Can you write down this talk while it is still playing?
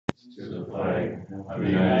of the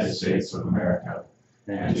United States of America,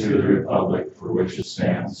 and to the republic for which it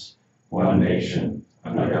stands, one nation,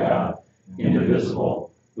 under God,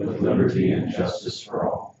 indivisible, with liberty and justice for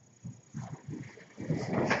all.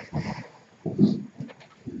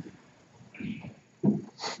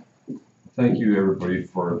 Thank you, everybody,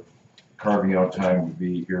 for carving out time to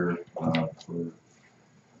be here for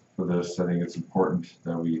this. I think it's important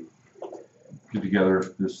that we get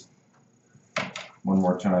together this one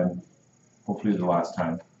more time, hopefully the last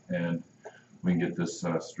time, and we can get this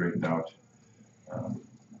straightened out.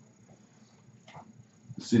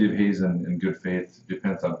 The city of Hazen, in good faith,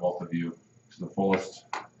 depends on both of you to the fullest,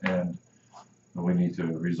 and we need to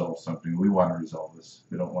resolve something. We want to resolve this.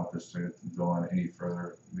 We don't want this to go on any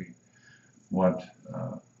further. We want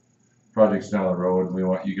projects down the road. We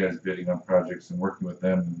want you guys bidding on projects and working with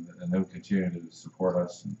them, and them continuing to support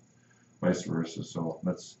us, and vice versa. So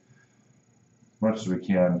let's, as much as we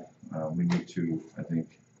can, we need to, I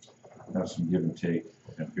think, have some give and take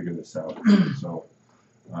and figure this out. So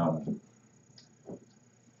I'm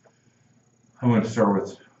going to start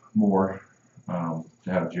with more to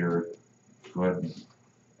have Jared go ahead and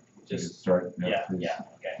just start. Yeah, please.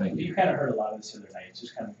 okay. Thank you. You kind of heard a lot of this the other night. It's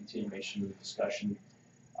just kind of a continuation of the discussion.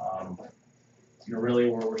 Really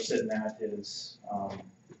where we're sitting at is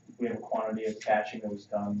we have a quantity of patching that was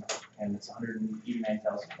done, and it's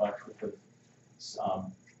 $189,000 worth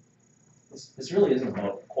of. This really isn't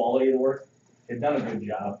about quality of the work. They've done a good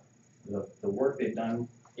job. The work they've done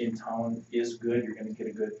in town is good. You're going to get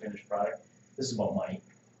a good finished product. This is about money,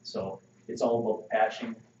 so it's all about the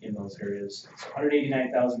patching in those areas. So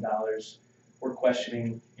 $189,000. We're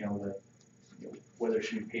questioning, whether it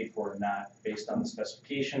should be paid for or not based on the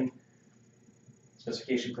specification.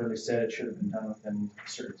 Specification clearly said it should have been done within a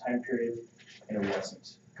certain time period, and it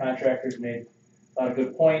wasn't. Contractors made a lot of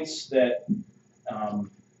good points that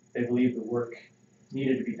they believe the work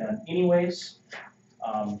needed to be done anyways.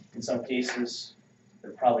 In some cases,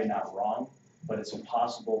 they're probably not wrong, but it's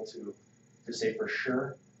impossible to say for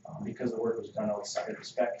sure because the work was done outside of the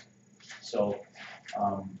spec. So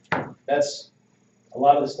that's a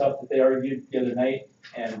lot of the stuff that they argued the other night,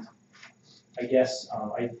 and I guess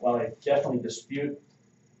while I definitely dispute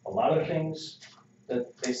a lot of the things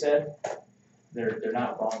that they said, they're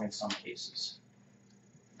not wrong in some cases.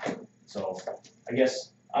 So I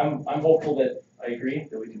guess I'm hopeful that I agree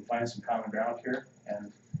that we can find some common ground here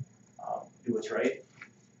and do what's right,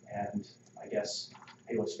 and I guess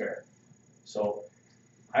pay what's fair. So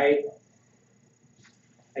I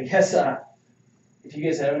guess if you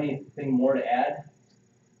guys have anything more to add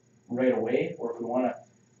right away, or if we want to,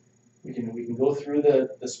 we can go through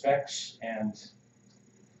the specs, and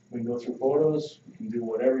we can go through photos. We can do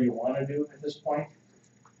whatever you want to do at this point.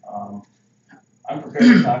 I'm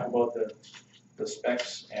prepared to talk about the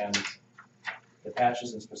specs and the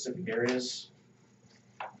patches in specific areas,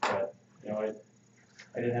 but I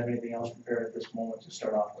didn't have anything else prepared at this moment to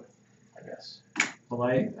start off with, I guess. Well,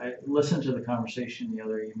 I listened to the conversation the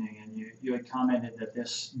other evening, and you had commented that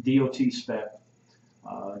this DOT spec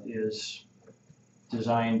is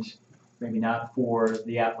designed maybe not for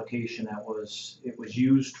the application that it was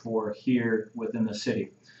used for here within the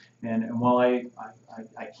city. And while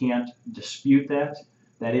I can't dispute that,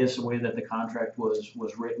 that is the way that the contract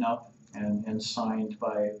was written up and signed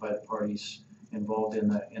by the parties involved in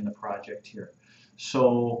the project here.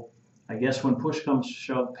 So I guess when push comes to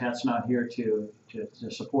shove, Pat's not here to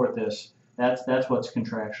support this. That's what's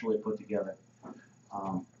contractually put together.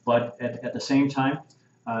 But at the same time,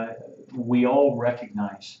 we all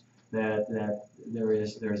recognize that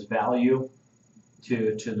there's value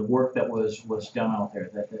to the work that was done out there.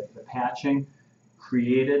 That the patching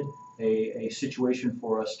created a situation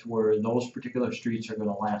for us to where those particular streets are going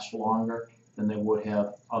to last longer than they would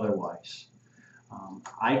have otherwise.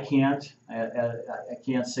 I can't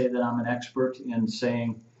say that I'm an expert in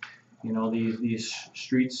saying, these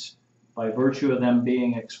streets, by virtue of them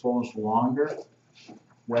being exposed longer,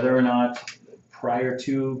 whether or not prior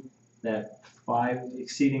to that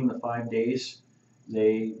exceeding the 5 days,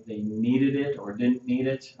 they needed it or didn't need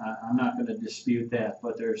it. I'm not going to dispute that,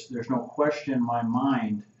 but there's no question in my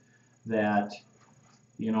mind that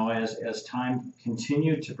as time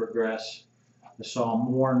continued to progress, I saw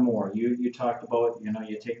more and more. You talked about,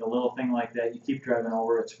 you take a little thing like that, you keep driving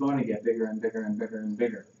over, it's going to get bigger and bigger and bigger and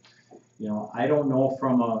bigger. I don't know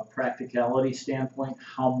from a practicality standpoint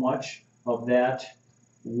how much of that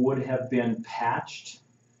would have been patched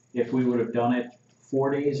if we would have done it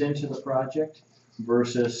 4 days into the project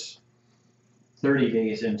versus 30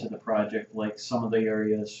 days into the project, like some of the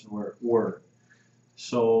areas were.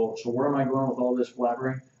 So where am I going with all this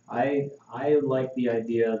blabbering? I like the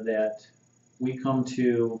idea that we come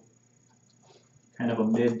to kind of a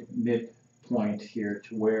midpoint here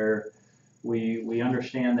to where we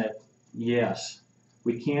understand that, yes,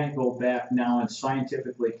 we can't go back now and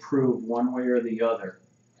scientifically prove one way or the other,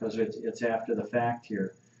 because it's after the fact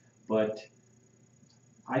here. But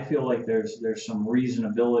I feel like there's some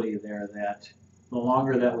reasonability there that the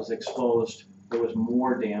longer that was exposed, there was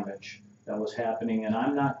more damage that was happening, and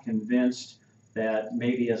I'm not convinced that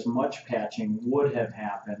maybe as much patching would have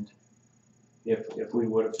happened if we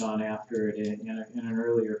would have gone after it in an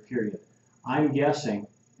earlier period. I'm guessing,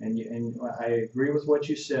 and I agree with what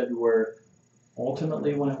you said, where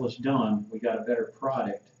ultimately when it was done, we got a better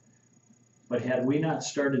product. But had we not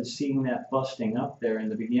started seeing that busting up there in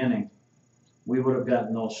the beginning, we would have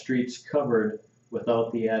gotten those streets covered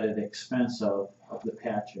without the added expense of the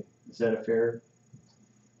patching. Is that a fair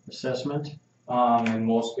assessment? In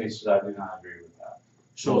most cases, I do not agree with that.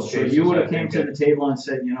 So Most you cases, would I have came think to the table and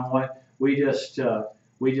said, you know what, we just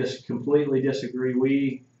completely disagree.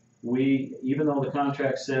 We even though the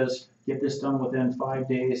contract says get this done within 5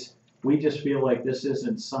 days, we just feel like this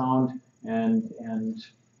isn't sound, and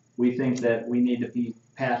we think that we need to be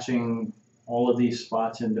patching all of these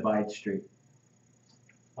spots in Divide Street.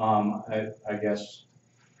 I guess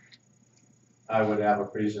I would have a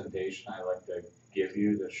presentation I'd like to give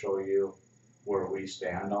you to show you where we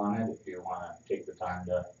stand on it, if you wanna take the time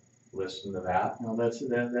to listen to that. You know,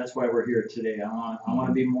 that's why we're here today. I want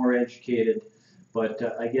to be more educated, but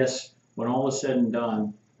I guess when all is said and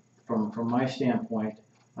done, from my standpoint,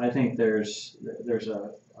 I think there's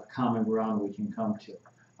a common ground we can come to.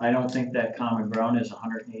 I don't think that common ground is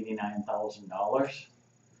 $189,000,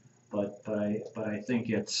 but I think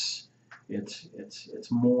it's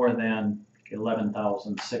more than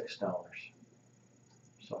 $11,006.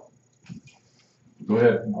 So. Go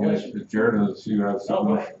ahead, I'll let you- Jared, let's see you have No, something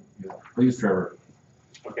go else. ahead. Yeah. Please, Trevor.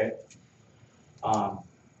 Okay.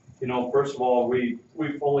 You know, first of all, we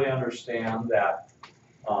fully understand that,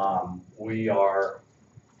 we have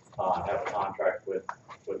a contract with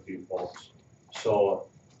you folks. So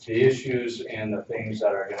the issues and the things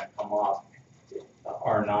that are gonna come up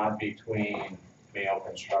are not between Mayo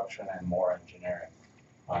Construction and Moore Engineering.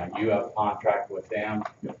 You have a contract with them,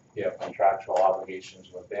 you have contractual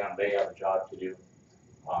obligations with them, they have a job to do.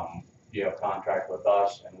 You have a contract with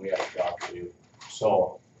us and we have a job to do.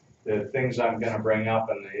 So the things I'm gonna bring up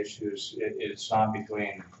and the issues, it's not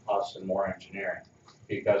between us and Moore Engineering,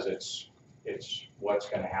 because it's what's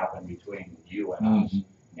gonna happen between you and us.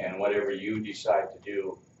 And whatever you decide to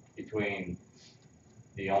do between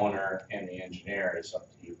the owner and the engineer is up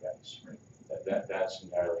to you guys. That's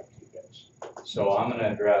entirely up to you guys. So I'm gonna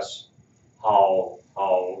address how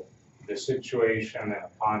the situation and the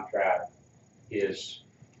contract is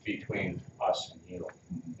between us and you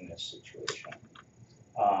in this situation.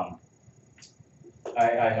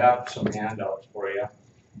 I have some handouts for you,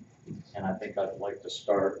 and I think I'd like to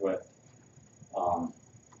start with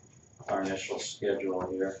our initial schedule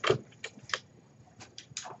here.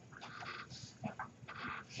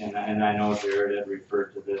 And I know Jared had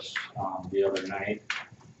referred to this the other night.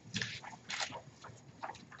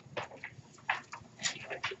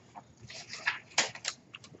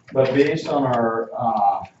 But based on our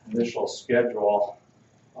initial schedule,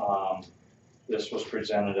 this was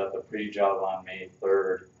presented at the pre-job on May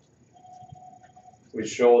 3rd. We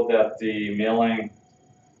showed that the milling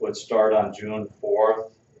would start on June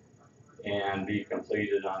 4th and be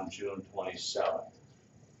completed on June 27th.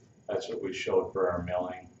 That's what we showed for our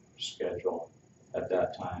milling schedule at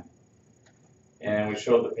that time. And we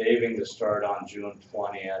showed the paving to start on June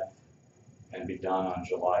 20th and be done on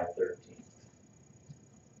July 13th.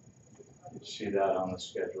 You see that on the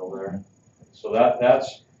schedule there? So that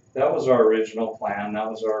was our original plan, that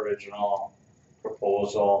was our original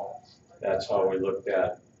proposal. That's how we looked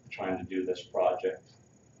at trying to do this project.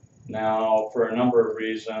 Now, for a number of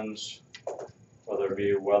reasons, whether it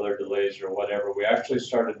be weather delays or whatever, we actually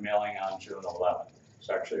started milling on June 11th. It's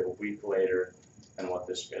actually a week later than what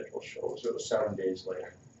this schedule shows. It was 7 days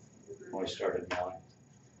later when we started milling.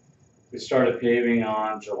 We started paving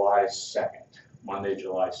on July 2nd, Monday,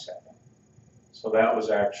 July 2nd. So that was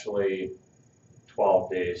actually 12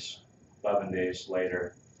 days, 11 days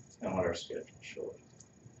later than what our schedule showed.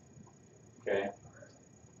 Okay.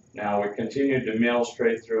 Now we continued to mill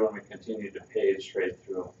straight through and we continued to pave straight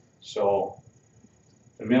through. So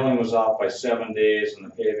the milling was off by 7 days and the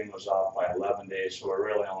paving was off by 11 days. So we're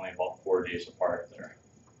really only about 4 days apart there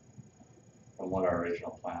from what our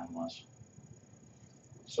original plan was.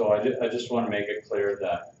 So I just want to make it clear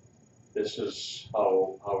that this is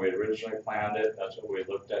how we originally planned it. That's what we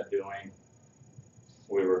looked at doing.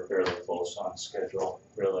 We were fairly close on schedule,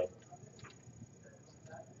 really.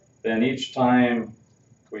 then each time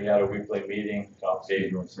we had a weekly meeting to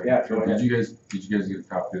update. Yeah, go ahead. Did you guys get a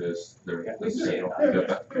copy of this? Yeah, This we did. schedule? You got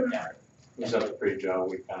that? Okay. Yeah. It was at the pre-job,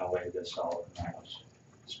 we kind of laid this out, and that was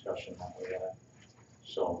discussion that we had.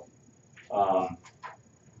 So,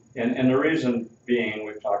 and the reason being,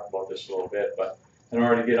 we've talked about this a little bit, but in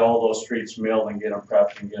order to get all those streets milled and get them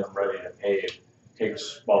prepped and get them ready to pave,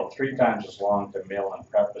 takes about 3 times as long to mill and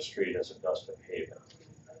prep a street as it does to pave it.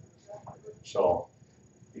 So,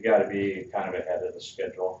 you gotta be kind of ahead of the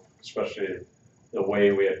schedule, especially the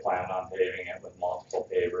way we had planned on paving it with multiple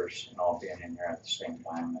pavers and all being in here at the same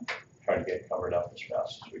time and try to get covered up as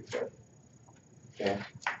fast as we could. Okay.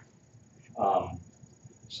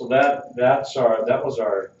 So that was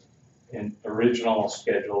our original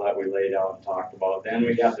schedule that we laid out and talked about. Then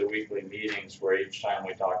we had the weekly meetings where each time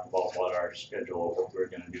we talked about what our schedule, what we were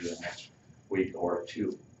gonna do the next week or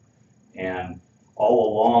two. And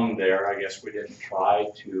all along there, I guess we didn't try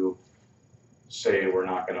to say we're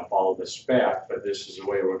not gonna follow the spec, but this is the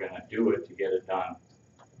way we're gonna do it to get it done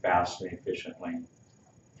fast and efficiently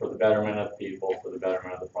for the betterment of people, for the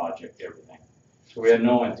betterment of the project, everything. So we had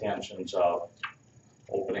no intentions of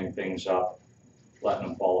opening things up, letting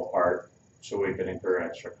them fall apart, so we could incur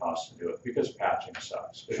extra costs to do it, because patching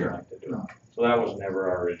sucks, we don't like to do it. So that was never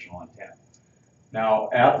our original intent. Now,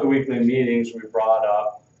 at the weekly meetings, we brought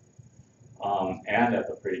up, and at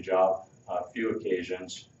the pre-job, a few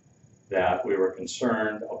occasions, that we were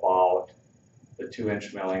concerned about the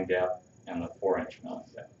 2-inch milling depth and the 4-inch milling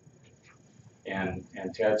depth. And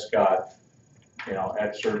Ted's got,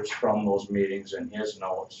 excerpts from those meetings in his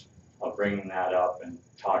notes of bringing that up and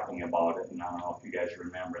talking about it, and I don't know if you guys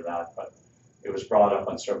remember that, but it was brought up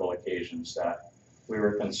on several occasions that we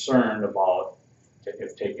were concerned about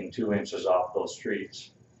if taking 2 inches off those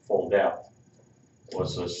streets full depth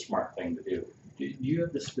was a smart thing to do. Do you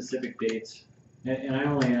have the specific dates? And I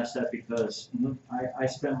only ask that because I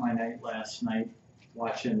spent my night last night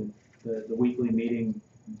watching the weekly meeting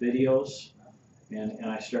videos, and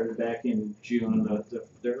I started back in June,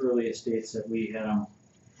 the earliest dates that we had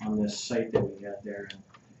on this site that we had there.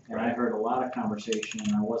 And I heard a lot of conversation,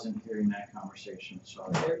 and I wasn't hearing that conversation,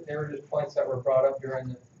 so. There were just points that were brought up during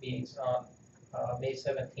the meetings on May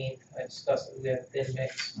 17th. I discussed it with thin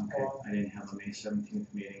mix. Okay, I didn't have a May 17th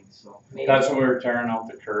meeting, so. That's when we were tearing out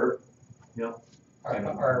the curb. Yep.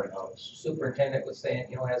 Our superintendent was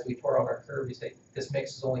saying, as we tore out our curb, he said, this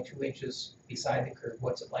mix is only 2 inches beside the curb.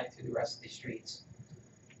 What's it like through the rest of the streets?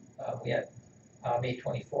 We had May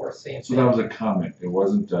 24th, same So thing. that was a comment, it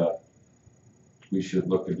wasn't, we should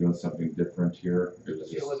look at doing something different here, it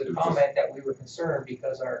was It just. was a just- comment that we were concerned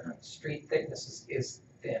because our street thickness is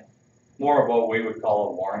thin. More of what we would call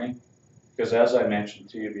a warning, because as I mentioned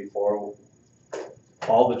to you before,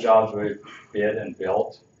 all the jobs we bid and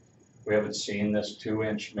built, we haven't seen this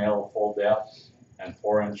 2-inch mill full depth and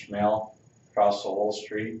 4-inch mill across the whole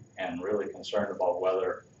street, and really concerned about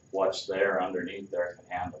whether what's there underneath there can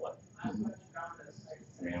handle it.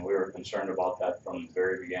 I mean, we were concerned about that from the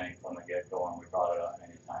very beginning, from the get-go, and we brought it up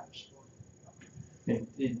many times.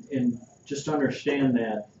 And just understand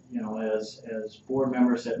that, as board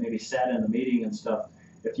members that maybe sat in the meeting and stuff,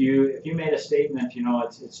 if you made a statement,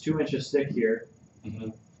 it's 2 inches thick here,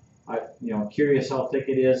 curious how thick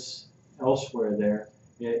it is elsewhere there.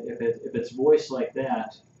 If it's voiced like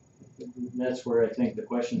that, that's where I think the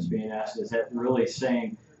question's being asked, is that really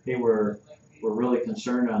saying, hey, we're really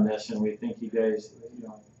concerned on this and we think you guys,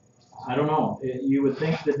 I don't know. You would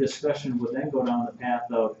think the discussion would then go down the path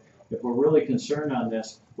of, if we're really concerned on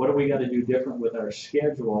this, what do we got to do different with our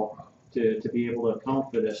schedule to be able to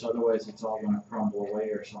account for this? Otherwise, it's all going to crumble away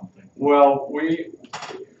or something. Well, we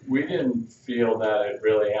didn't feel that it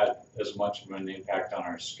really had as much of an impact on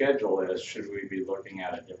our schedule as should we be looking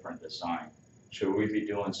at a different design. Should we be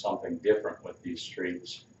doing something different with these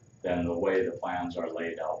streets than the way the plans are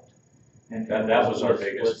laid out? And that was our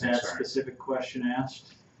biggest Was that concern. specific question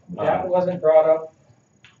asked? That wasn't brought up,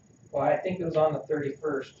 well, I think it was on the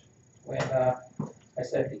 31st when I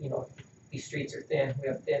said, these streets are thin, we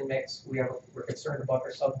have thin mix, we're concerned about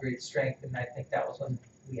our subgrade strength, and I think that was when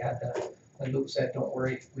we had when Luke said, don't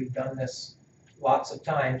worry, we've done this lots of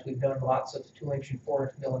times, we've done lots of 2-inch and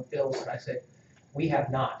 4-inch mill and fills, and I said, we have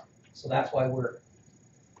not, so that's why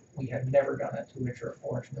we have never done a 2-inch or a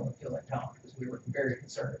 4-inch mill and fill in town, because we were very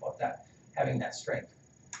concerned about that, having that strength.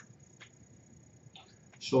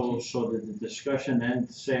 So did the discussion then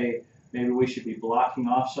say maybe we should be blocking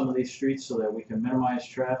off some of these streets so that we can minimize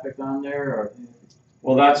traffic on there, or?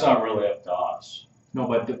 Well, that's not really up to us. No,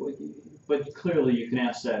 but clearly you can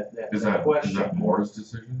ask that Is question. that Moore's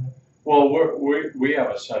decision? Well, we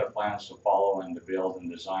have a set of plans to follow and to build and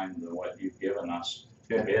design what you've given us.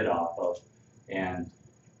 Okay. bid off of. And,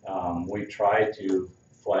 we try to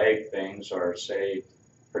flag things or say,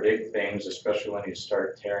 predict things, especially when you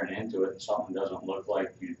start tearing into it and something doesn't look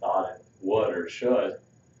like you thought it would or should,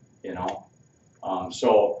 you know?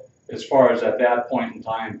 So as far as at that point in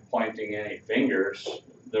time pointing any fingers,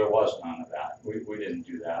 there was none of that. We didn't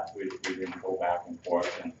do that. We didn't go back and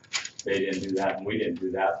forth, and they didn't do that and we didn't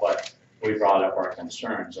do that, but we brought up our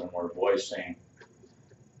concerns and we're voicing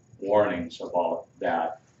warnings about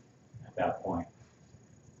that at that point.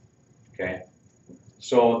 Okay,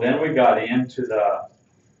 so then we got into the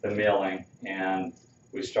milling, and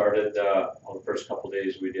we started, well, the first couple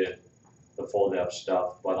days we did the full depth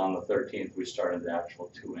stuff, but on the 13th we started the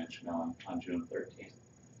actual 2-inch milling on June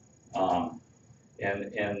 13th.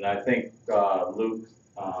 And I think Luke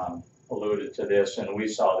alluded to this, and we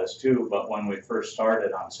saw this too, but when we first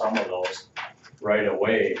started on some of those, right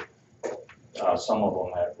away, some of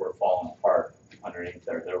them that were falling apart underneath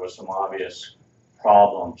there. There was some obvious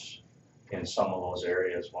problems in some of those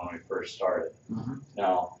areas when we first started. Mhm.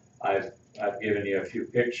 Now, I've given you a few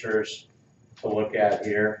pictures to look at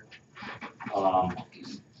here.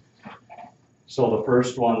 So the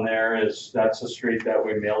first one there is, that's a street that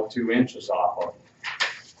we milled 2 inches off of.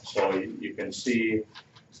 So you can see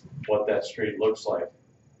what that street looks like.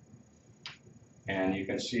 And you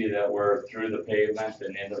can see that we're through the pavement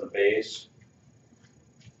and into the base.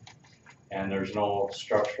 And there's no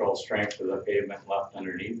structural strength of the pavement left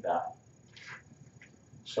underneath that.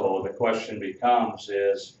 So the question becomes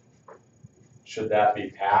is, should that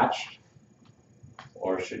be patched?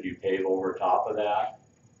 Or should you pave over top of that?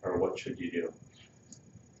 Or what should you do?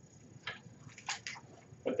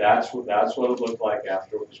 But that's what it looked like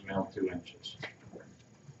after it was milled 2 inches.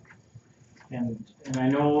 And I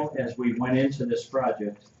know as we went into this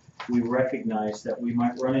project, we recognized that we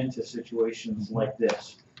might run into situations like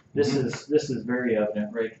this. This is very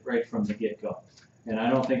evident right from the get-go. And I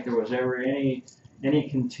don't think there was ever any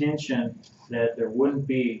contention that there wouldn't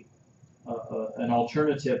be an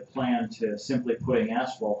alternative plan to simply putting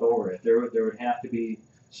asphalt over it. There would have to be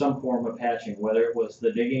some form of patching, whether it was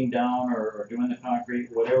the digging down or doing the concrete,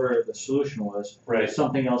 whatever the solution was. Right.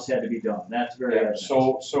 Something else had to be done. That's very Yeah, evident.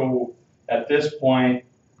 so at this point,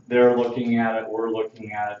 they're looking at it, we're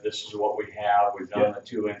looking at it, this is what we have, we've done the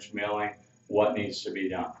 2-inch milling, what needs to be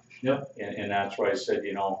done? Yep. And that's why I said,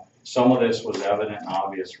 you know, some of this was evident and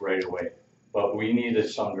obvious right away, but we needed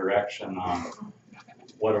some direction on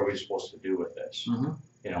what are we supposed to do with this? Mhm.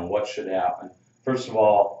 You know, what should happen? First of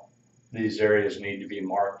all, these areas need to be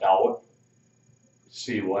marked out,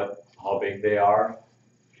 see how big they are,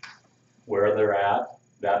 where they're at,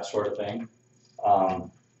 that sort of thing.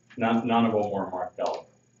 None of them were marked out.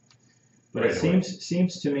 But it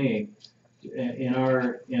seems to me, in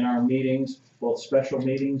our meetings, both special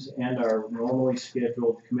meetings and our normally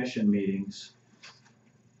scheduled commission meetings,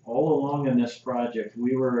 all along in this project,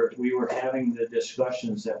 we were having the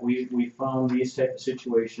discussions that we found these type of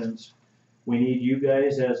situations. We need you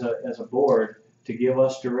guys as a board to give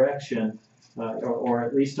us direction, or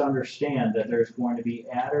at least understand that there's going to be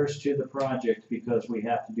adders to the project because we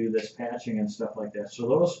have to do this patching and stuff like that. So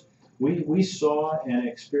those, we saw and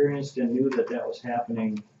experienced and knew that was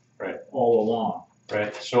happening all along.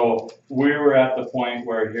 Right, so we were at the point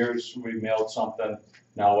where we mailed something,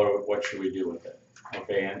 now what should we do with it?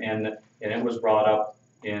 Okay, and it was brought up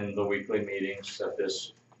in the weekly meetings that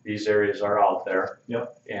these areas are out there.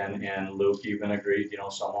 Yep. And Luke even agreed, you know,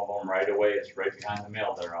 some of them right away, it's right behind the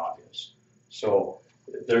mill, they're obvious. So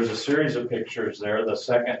there's a series of pictures there. The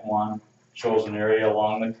second one shows an area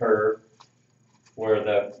along the curve where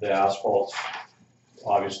the asphalt's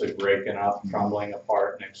obviously breaking up, crumbling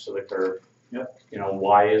apart next to the curb. Yep. You know,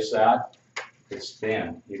 why is that? It's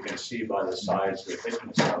thin. You can see by the size, the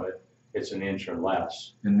thickness of it, it's an inch or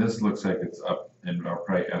less. And this looks like it's up in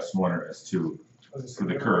probably S1 or S2 for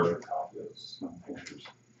the curve.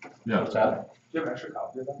 Yeah. What's that? Do you have an extra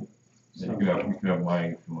copy of that? You can have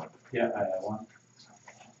mine if you want. Yeah, I have one.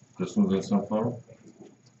 This one's in sunflower?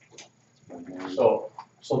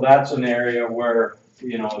 So that's an area where,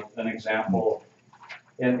 you know, an example,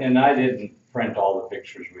 and I didn't print all the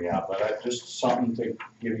pictures we have, but just something to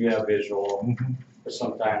give you a visual, because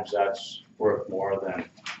sometimes that's worth more than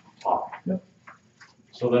talk. Yep.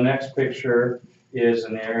 So the next picture is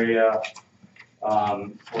an area where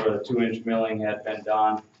the 2-inch milling had been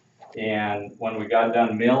done, and when we got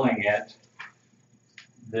done milling it,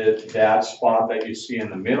 that spot that you see in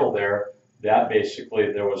the middle there, that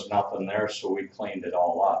basically there was nothing there, so we cleaned it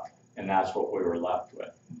all up, and that's what we were left with.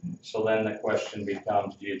 So then the question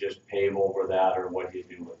becomes, do you just pave over that, or what do you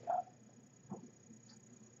do with that?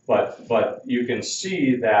 But you can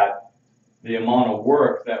see that the amount of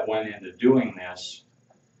work that went into doing this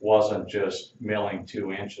wasn't just milling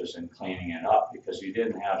 2 inches and cleaning it up, because you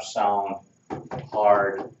didn't have sound,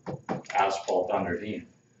 hard asphalt underneath.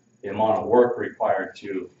 The amount of work required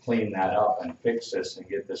to clean that up and fix this and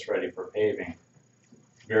get this ready for paving,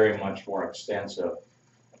 very much more extensive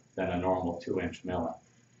than a normal 2-inch milling.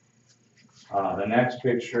 The next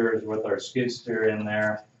picture is with our skid steer in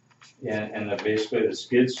there, and basically the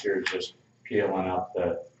skid steer is just peeling up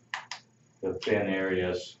the thin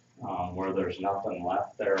areas where there's nothing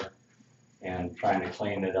left there, and trying to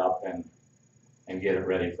clean it up and get it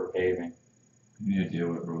ready for paving. Any idea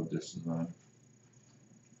what road this is on?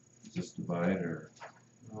 Is this Divide or?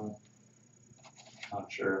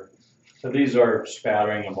 Not sure. So these are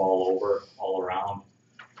spattering them all around.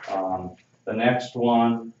 The next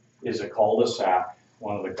one is a cul-de-sac,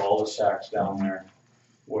 one of the cul-de-sacs down there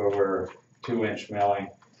where we're 2-inch milling.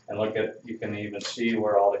 And look at, you can even see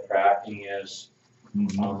where all the cracking is,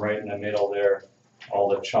 right in the middle there. All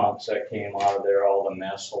the chunks that came out of there, all the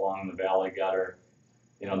mess along the valley gutter.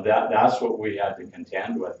 You know, that's what we had to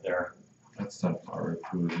contend with there. That's Sunflower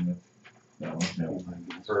too, isn't it? That one,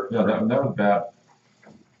 yeah. For, Yeah, that was bad.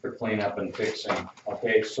 for cleanup and fixing.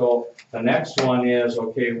 Okay, so the next one is,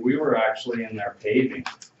 okay, we were actually in there paving.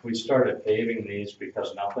 We started paving these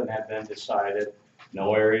because nothing had been decided,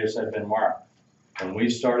 no areas had been marked. When we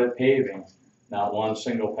started paving, not one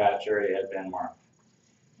single patch area had been marked,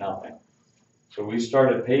 nothing. So we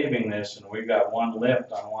started paving this, and we've got one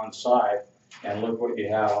lift on one side, and look what you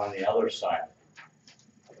have on the other side.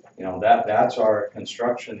 You know, that's our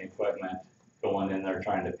construction equipment going in there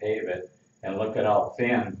trying to pave it, and look at how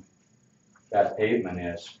thin that pavement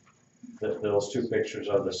is. Those two pictures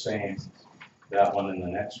are the same, that one and the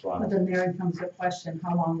next one. But then there comes the question,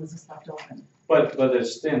 how long was this left open? But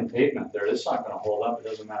it's thin pavement there, it's not gonna hold up, it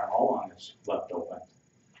doesn't matter how long it's left open.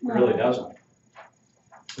 It really doesn't.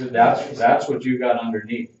 That's what you got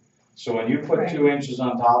underneath. So when you put 2 inches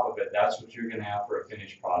on top of it, that's what you're gonna have for a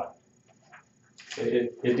finished product.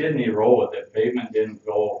 It didn't erode, the pavement didn't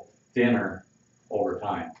go thinner over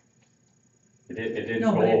time. It didn't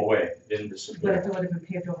No, go but it- away, it didn't But disappear. if it would have been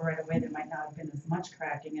paved over right away, there might not have been as much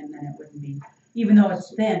cracking, and then it wouldn't be, even though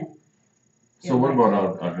it's thin. So what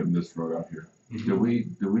about out in this road out here? Mhm.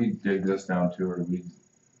 Do we dig this down too, or do we,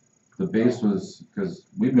 the base was, cause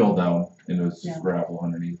we milled down and it was Yeah. gravel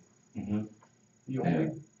underneath, Mhm. The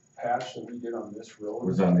only patch that we did on this it road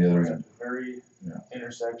was on the other was at end. the very Yeah.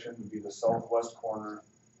 intersection would be the southwest corner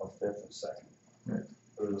of Fifth and Second. Right.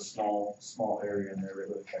 There was a small area in there where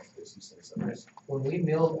the catch basin sits. When we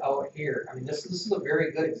milled out here, I mean, this is a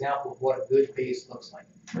very good example of what a good base looks like.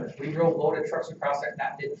 Right. We drove loaded trucks across there, and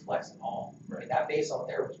that didn't flex at all. I mean, Right. that base out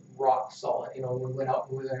there was rock solid, you know, when we went out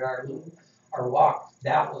and we did our walk,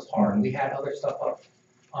 that was hard. We had other stuff up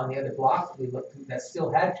on the other block we looked through that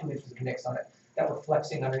still had 2 inches of mix on it, that were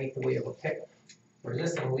flexing underneath the weight of a pickup. Whereas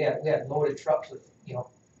this thing, we had loaded trucks with, you know,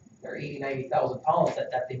 they're 90,000 pounds,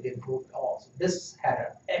 that thing didn't move at all. So this had an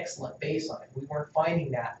excellent base on it. We weren't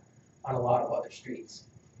finding that on a lot of other streets.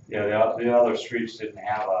 Yeah, the other streets didn't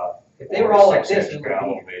have a If they were all like 6 this, inch we would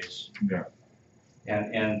gravel be, base. Yeah.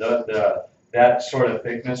 And that sort of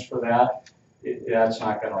thickness for that, that's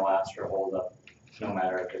not gonna last or hold up, no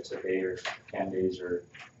matter if it's a day or 10 days or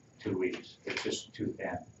 2 weeks. It's just too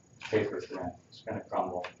thin, it's paper thin, it's gonna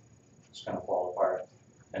crumble, it's gonna fall apart.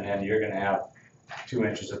 And then you're gonna have 2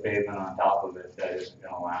 inches of pavement on top of it that isn't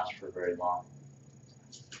gonna last for very long.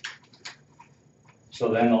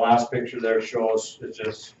 So then the last picture there shows,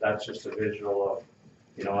 that's just a visual of,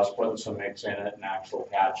 you know, us putting some mix in it and actual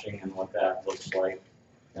patching and what that looks like.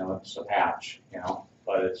 You know, it's a patch, you know,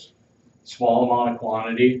 but it's small amount of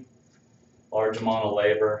quantity, large amount of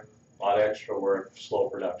labor, a lot of extra work, slow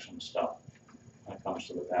production stuff when it comes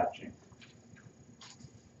to the patching.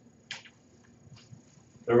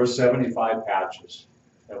 There were 75 patches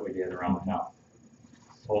that we did around town.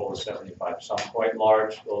 Total of 75, some quite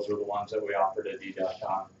large, those were the ones that we offered a deduct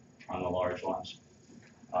on the large ones.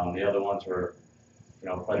 The other ones were, you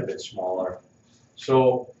know, quite a bit smaller.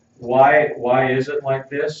 So why is it like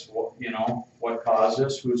this? You know, what caused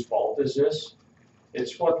this? Whose fault is this?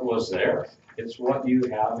 It's what was there. It's what you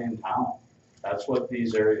have in town. That's what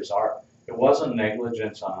these areas are. It wasn't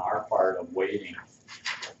negligence on our part of waiting.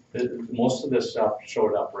 Most of this stuff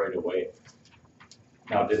showed up right away.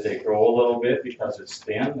 Now, did they grow a little bit because it's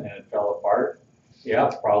thin and it fell apart?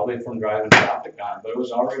 Yeah, probably from driving traffic on it, but it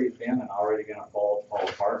was already thin and already gonna fall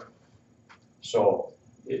apart. So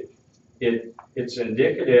it's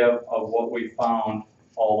indicative of what we found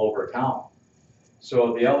all over town.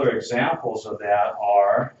 So the other examples of that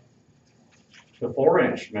are the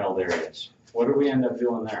 4-inch milled areas. What did we end up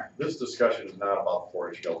doing there? This discussion is not about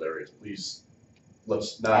 4-inch milled areas, please,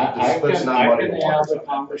 let's I not, let's can, not I muddy can the have waters a on that, please.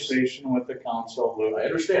 conversation with the council, Luke. I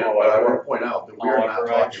understand, but I wanna point out that we are not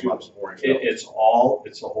However, I talking about choose. the 4-inch It, milled. it's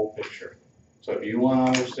the whole picture. So if you wanna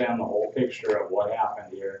understand the whole picture of what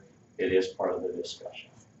happened here, it is part of the discussion.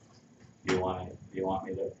 You want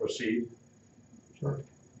me to proceed? Sure.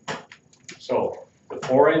 So, the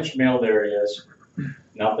 4-inch milled areas,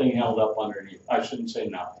 nothing held up underneath, I shouldn't say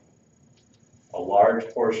nothing. A large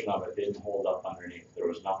portion of it didn't hold up underneath, there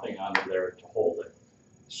was nothing under there to hold it.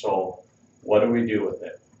 So, what do we do with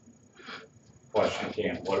it? Question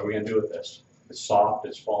came, what are we gonna do with this? It's soft,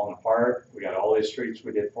 it's falling apart, we got all these streets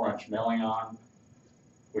we did 4-inch milling on.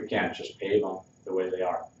 We can't just pave them the way they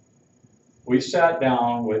are. We sat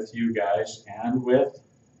down with you guys and with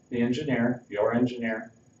the engineer, your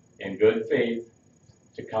engineer, in good faith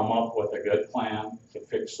to come up with a good plan to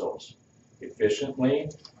fix those efficiently,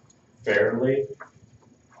 fairly,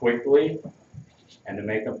 quickly, and to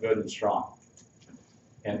make them good and strong.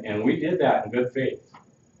 And we did that in good faith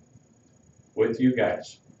with you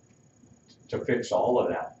guys to fix all of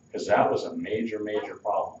that, because that was a major, major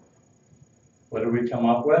problem. What did we come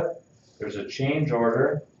up with? There's a change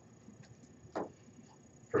order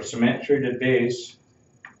for cement treated base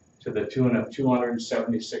to the tune of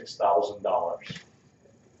 $276,000.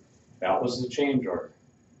 That was the change order.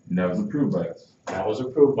 And that was approved by us. That was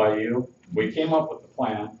approved by you. We came up with the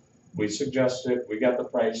plan. We suggested, we got the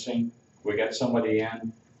pricing, we got somebody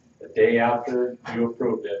in the day after you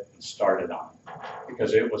approved it and started on it,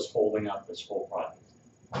 because it was holding up this whole project.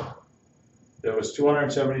 There was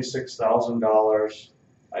 $276,000.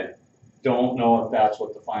 I don't know if that's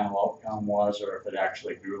what the final outcome was, or if it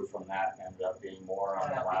actually grew from that and ended up being more on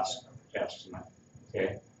the last estimate,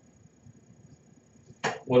 okay?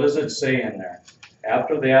 What does it say in there?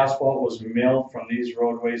 After the asphalt was milled from these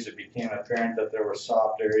roadways, it became apparent that there were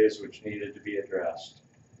soft areas which needed to be addressed.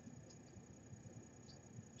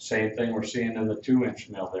 Same thing we're seeing in the 2-inch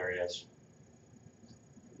milled areas.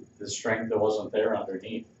 The strength that wasn't there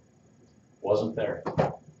underneath, wasn't there.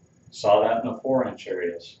 Saw that in the 4-inch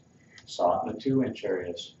areas, saw it in the 2-inch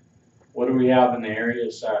areas. What do we have in the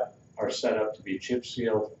areas that are set up to be chip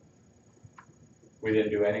sealed? We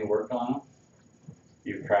didn't do any work on them.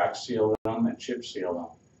 You crack sealed them and chip sealed them.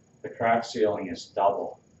 The crack sealing is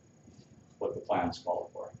double what the plans called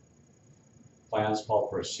for. Plans called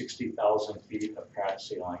for 60,000 feet of crack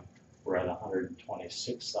sealing. We're at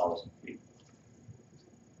 126,000 feet.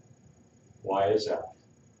 Why is that?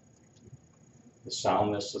 The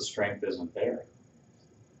soundness, the strength isn't there.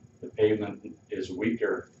 The pavement is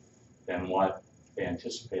weaker than what they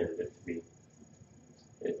anticipated it to be.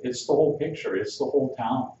 It's the whole picture, it's the whole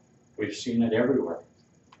town. We've seen it everywhere.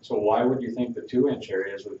 So why would you think the 2-inch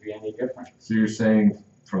areas would be any different? So you're saying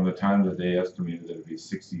from the time that they estimated that it'd be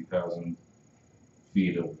 60,000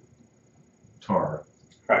 feet of tar,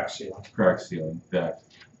 Crack sealing. crack sealing, that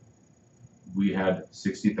we had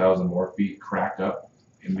 60,000 more feet crack up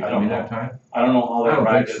in I don't between that know. time? I don't know how I they don't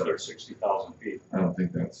arrived think at so. their 60,000 feet. I don't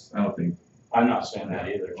think, I'm not saying that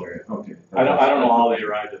either, Jerry. okay. I don't know how they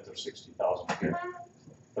arrived at their 60,000 feet,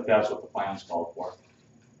 but that's what the plans called for.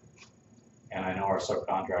 And I know our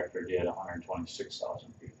subcontractor did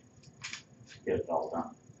 126,000 feet to get it all done.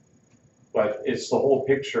 But it's the whole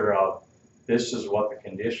picture of, this is what the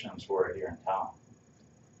conditions were here in town.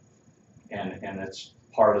 And it's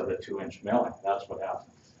part of the 2-inch milling, that's what happened.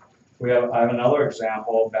 I have another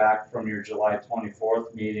example back from your July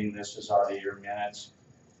 24th meeting, this is out of your minutes,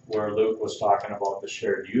 where Luke was talking about the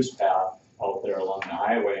shared use path out there along the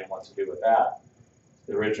highway and what to do with that.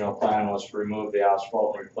 The original plan was to remove the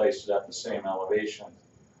asphalt and replace it at the same elevation.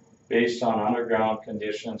 Based on underground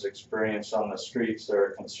conditions experienced on the streets, there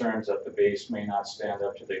are concerns that the base may not stand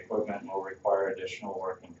up to the equipment and will require additional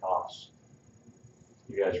work and costs.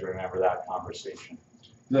 You guys remember that conversation?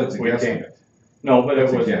 That's a We guesstimate. No, but it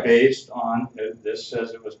That's a was guess. based on, this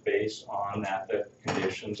says it was based on that the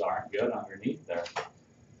conditions aren't good underneath there.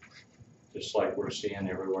 Just like we're seeing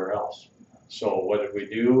everywhere else. So what did we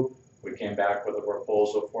do? We came back with a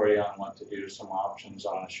proposal for you on what to do, some options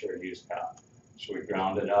on the shared use path. So we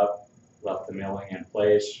ground it up, left the milling in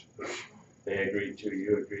place, which they agreed to,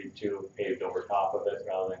 you agreed to, paved over top of it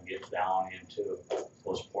rather than get down into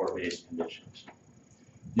those poor base conditions.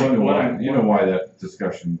 You know why that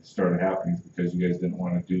discussion started happening is because you guys didn't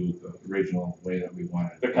want to do the original way that we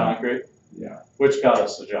wanted. The concrete, Yeah. which got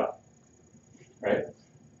us the job, right?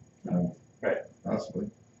 Right. Possibly.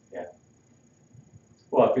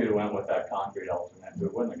 Well, if you'd went with that concrete alternate, we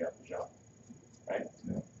wouldn't have got the job, right?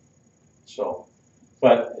 Yeah. So,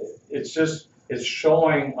 but it's just, it's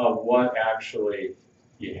showing of what actually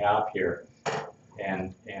you have here.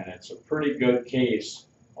 it's a pretty good case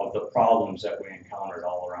of the problems that we encountered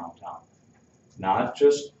all around town. Not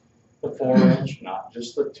just the 4-inch, not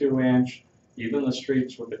just the 2-inch, even the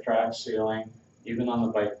streets with the cracked ceiling, even on the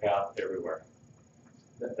bike path, everywhere.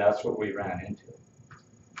 That's what we ran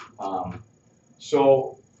into.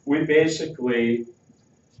 So we basically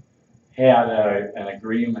had an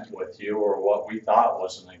agreement with you, or what we thought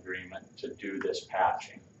was an agreement, to do this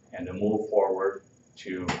patching and to move forward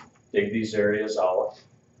to dig these areas out,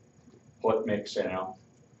 put mix in them,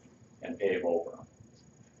 and pave over them.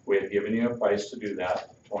 We had given you a price to do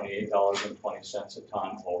that, $28.20 a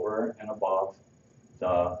ton over and above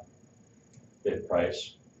the bid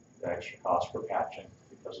price, the extra cost for patching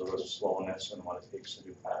because of the slowness and what it takes to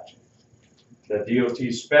do patching. The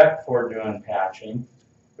DOT spec for doing patching,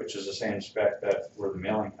 which is the same spec that where the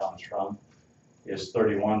milling comes from, is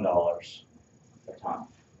 $31 a ton.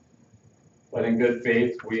 But in good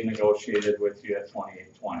faith, we negotiated with you at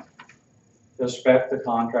 $28.20. The spec, the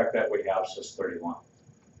contract that we have says 31.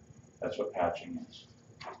 That's what patching is.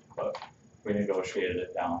 But we negotiated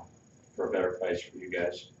it down for a better price for you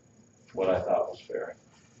guys, what I thought was fair.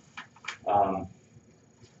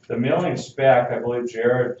 The milling spec, I believe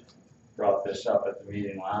Jared brought this up at the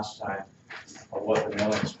meeting last time, of what the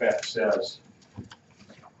milling spec says.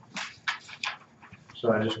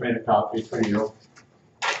 So I just made a copy for you.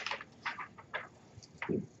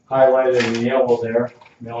 Highlighted in yellow there,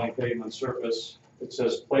 milling pavement surface. It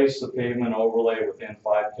says place the pavement overlay within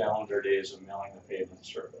 5 calendar days of milling the pavement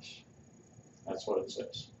surface. That's what it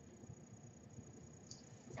says.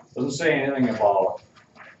 Doesn't say anything about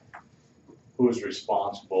who's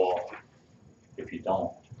responsible if you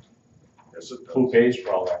don't. Yes, it Who does. pays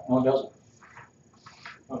for all that? No, it doesn't.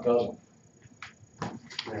 No, it doesn't.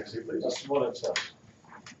 May I see, please? That's what it says.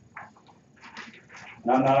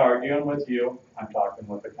 And I'm not arguing with you, I'm talking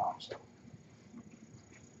with the council.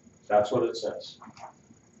 That's what it says.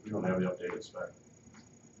 You don't have the updated spec.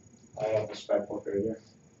 I have the spec book right here.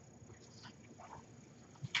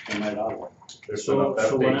 In my dog. There's So, been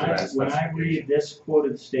so when updates to I, that when I specification. read this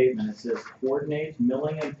quoted statement, it says coordinate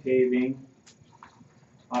milling and paving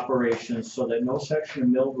operations so that no section of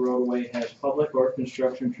milled roadway has public or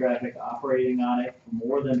construction traffic operating on it for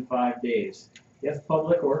more than 5 days. If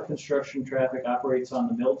public or construction traffic operates on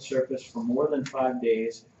the milled surface for more than 5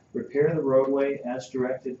 days, repair the roadway as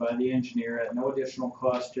directed by the engineer at no additional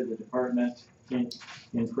cost to the department, in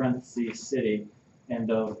parentheses, city, end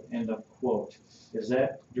of quote. Is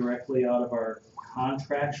that directly out of our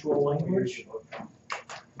contractual language?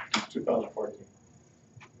 2014.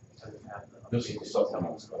 This is the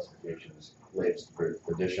supplemental specifications, latest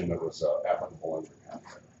edition that was applicable under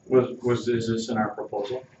contract. Is this in our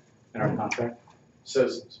proposal, in our contract?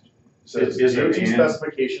 Says Is it DOT in?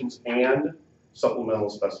 specifications and supplemental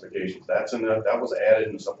specifications. That's in the, that was added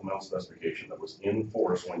in the supplemental specification that was in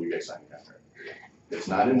force when you guys signed the contract. It's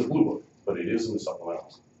not in the blue book, but it is in the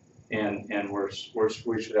supplementals. And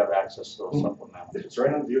we should have access to those supplementals. It's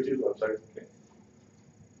right on the DOT's website.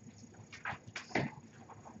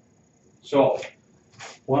 So,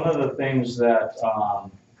 one of the things that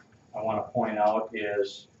I want to point out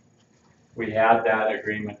is we had that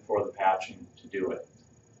agreement for the patching to do it.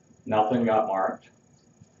 Nothing got marked.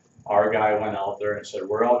 Our guy went out there and said,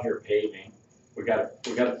 we're out here paving. We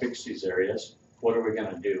gotta fix these areas. What are we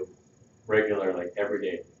gonna do? Regularly, every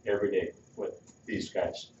day with these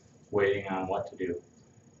guys, waiting on what to do.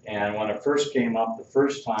 And when it first came up, the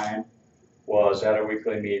first time was at a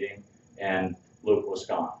weekly meeting and Luke was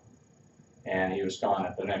gone. And he was gone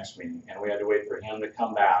at the next meeting. And we had to wait for him to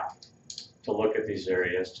come back to look at these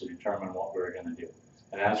areas to determine what we were gonna do.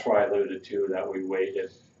 And that's why I alluded to that we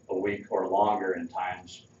waited a week or longer in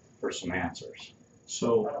times for some answers.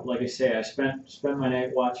 So, like I say, I spent my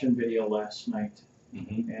night watching video last night,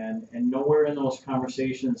 Mhm. and nowhere in those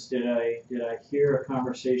conversations did I hear a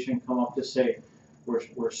conversation come up to say,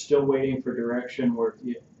 we're still waiting for direction.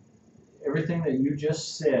 Everything that you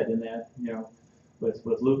just said, and that, you know,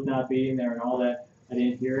 with Luke not being there and all that, I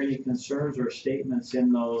didn't hear any concerns or statements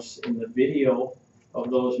in the video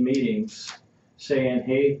of those meetings saying,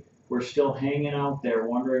 hey, we're still hanging out there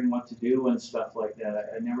wondering what to do and stuff like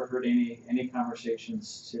that. I never heard any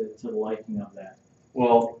conversations to the liking of that.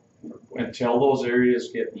 Well, until those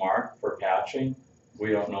areas get marked for patching,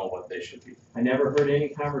 we don't know what they should be. I never heard any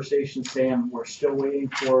conversations saying we're still waiting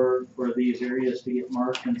for these areas to get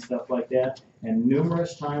marked and stuff like that. And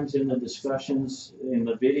numerous times in the discussions in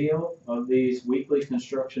the video of these weekly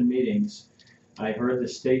construction meetings, I heard the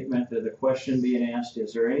statement, that the question being asked,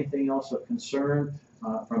 is there anything else of concern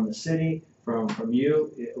from the city, from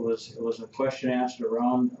you? It was a question asked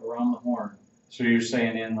around the horn. So you're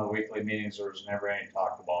saying in the weekly meetings, there was never any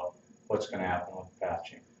talk about what's gonna happen with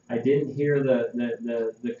patching. I didn't hear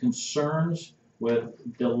the concerns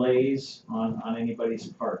with delays on anybody's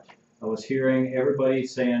part. I was hearing everybody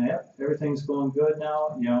saying, yep, everything's going good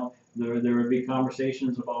now, you know, there would be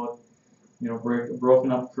conversations about, you know,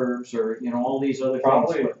 broken up curbs or, you know, all these other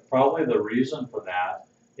things. Probably the reason for that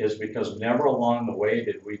is because never along the way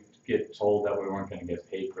did we get told that we weren't gonna get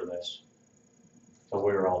paid for this till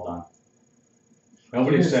we were all done.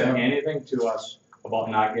 Nobody said anything to us about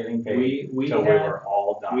not getting paid We till we were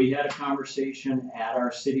all done. We had a conversation at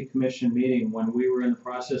our city commission meeting when we were in the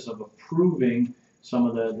process of approving some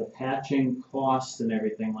of the patching costs and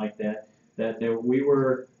everything like that, we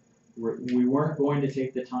weren't going to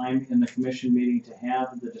take the time in the commission meeting to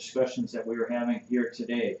have the discussions that we were having here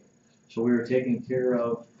today. So we were taking care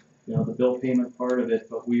of, you know, the bill payment part of it,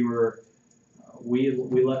 but we left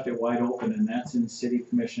it wide open, and that's in city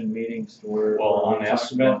commission meetings where. Well, where on we talk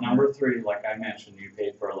estimate about- number 3, like I mentioned, you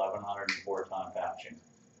paid for 1,104 ton patching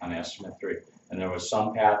on estimate 3. And there was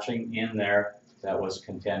some patching in there that was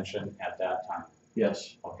contention at that time,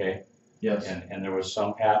 Yes, okay? yes. And there was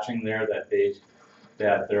some patching there that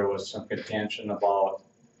there was some contention about,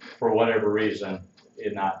 for whatever reason,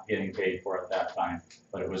 it not getting paid for at that time,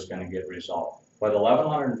 but it was gonna get resolved. But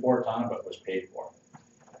 1,104 ton of it was paid for.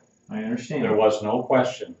 I understand. There was no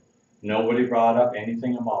question. Nobody brought up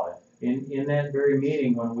anything about it. In that very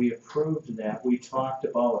meeting, when we approved that, we talked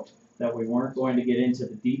about that we weren't going to get into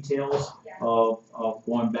the details of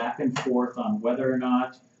going back and forth on whether or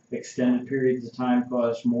not extended periods of time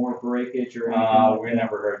caused more breakage or anything like We that.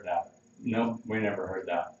 never heard that. No, we never heard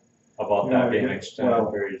that, about Yeah, that being yeah, extended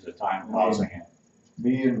well, periods of time causing it.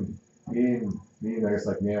 Me and I guess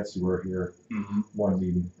like Nancy were here one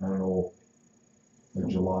meeting, I don't know, like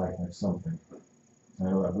July, like something. I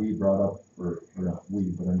know that we brought up, or not we,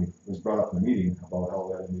 but I mean, it was brought up in the meeting about how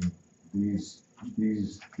that, I mean, these, I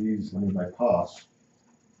mean, my costs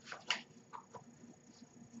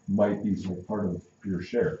might be like part of your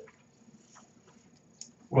share.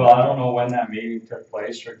 Well, I don't know when that meeting took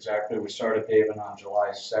place or exactly. We started paving on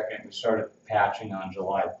July 2nd. We started patching on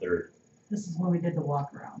July 3rd. This is when we did the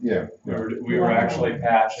walk around. Yeah. We were actually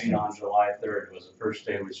patching on July 3rd. It was the first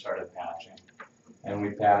day we started patching. And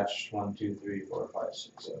we patched 1, 2, 3, 4, 5,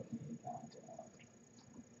 6, 7, 8, 9, 10, 11,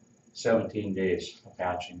 17 days of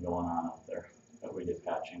patching going on out there that we did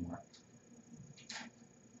patching work.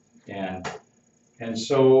 And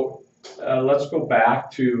so let's go back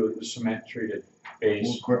to the cement treated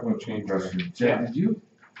base. One quick question. Chad, did you,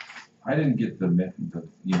 I didn't get the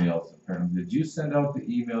emails apparently. Did you send out the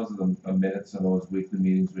emails of the minutes of those weekly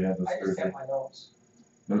meetings we had those I just Thursday? sent my notes.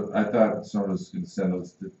 But I thought someone was gonna send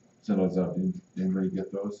those out. Did anybody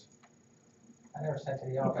get those? I never sent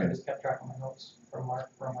any out, I Okay. just kept track of my notes from our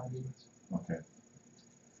meetings. Okay.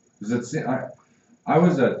 Cause I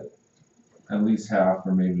was at least half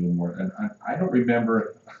or maybe a little more, and I don't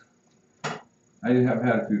remember, I have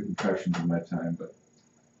had a few concussions in my time, but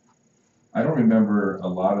I don't remember a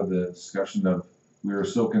lot of the discussion of, we were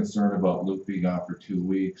so concerned about Luke being off for 2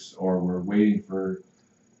 weeks, or we're waiting for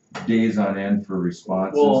days on end for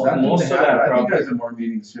responses. Well, That didn't most of happen. that I think probably- I was at more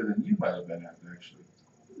meetings here than you might have been at, actually.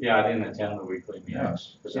 Yeah, I didn't attend the weekly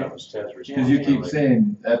meetings because that was Ted's Because responsibility. you keep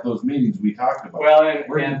saying at those meetings we talked about. Well,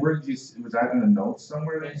 Where did you, was that in the notes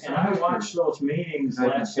somewhere? And I watched those meetings I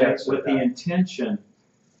last can night say with the that. intention,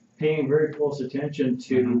 paying very close attention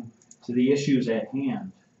to the issues at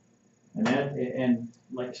hand. And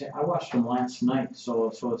like I said, I watched them last night, so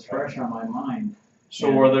it's fresh on my mind.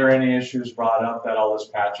 So were there any issues brought up that all this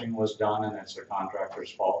patching was done and it's the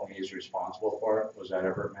contractor's fault and he's responsible for it? Was that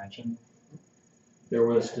ever mentioned There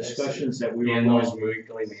was discussions that we were in going. those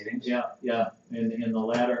weekly meetings? Yeah, in the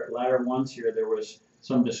latter ones here, there was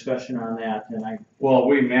some discussion on that, and I, Well,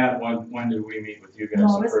 we met, when did we meet with you guys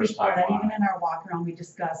No, the it was first before time that, on even it? in our walk around, we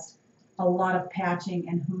discussed a lot of patching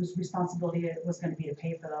and whose responsibility it was gonna be to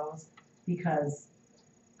pay for those because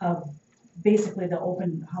of basically the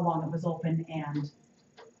open, how long it was open and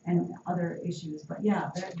other issues, but yeah,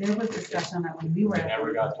 there was discussion on that when we were It at.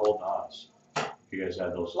 never got told to us. You guys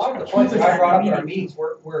had those A lot of the discussions. points that I brought up in our meetings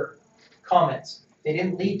were comments. They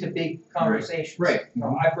didn't lead to big conversations. Right. You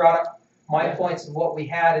know, I brought up my points of what we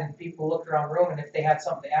had and people looked around the room and if they had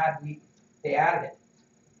something to add, they added it.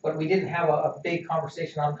 But we didn't have a big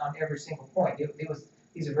conversation on every single point.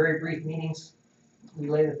 These are very brief meetings. We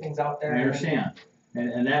lay the things out there. I understand.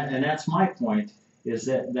 And that's my point, is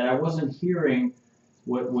that I wasn't hearing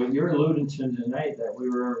what you're alluding to tonight, that we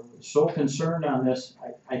were so concerned on this,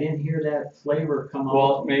 I didn't hear that flavor come out.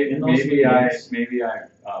 Well, in those maybe meetings.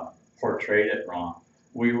 I portrayed it wrong.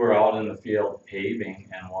 We were out in the field paving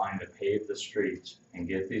and wanting to pave the streets and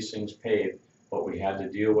get these things paved but we had to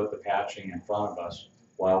deal with the patching in front of us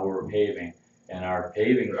while we were paving. And our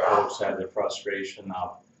paving folks had the frustration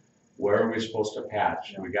of, where are we supposed to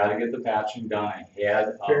patch? We gotta get the patching done ahead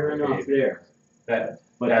of Fair the enough paving. there. That,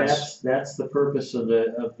 But That's- that's the purpose of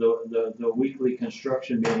the weekly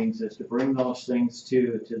construction meetings, is to bring those things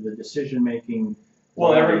to the decision-making.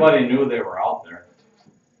 well, everybody knew they were out there.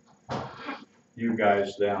 You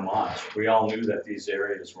guys, them, us, we all knew that these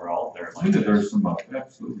areas were out there. I think there's some,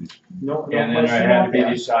 absolutely. No And then it question had to about be that.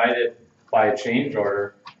 decided by a change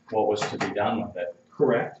order what was to be done with it.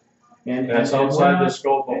 Correct. And That's and we're outside the not-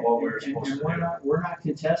 scope of what we were and- supposed and to we're do. not, we're not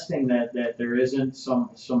contesting that there isn't some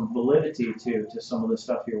validity to some of the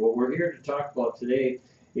stuff here. What we're here to talk about today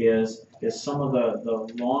is some of the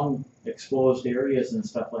long exposed areas and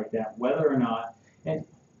stuff like that, whether or not, and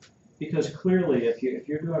because clearly, if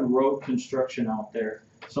you're doing road construction out there,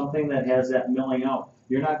 something that has that milling out,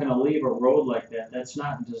 you're not gonna leave a road like that. That's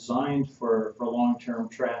not designed for long-term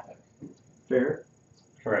traffic. Fair?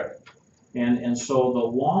 Correct. And so the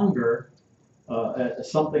longer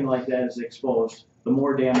something like that is exposed, the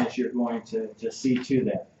more damage you're going to see to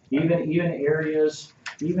that. Even areas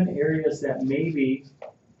that maybe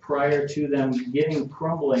prior to them getting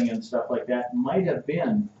crumbling and stuff like that might have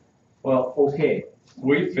been, well, okay,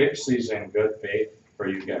 We fixed these in good faith for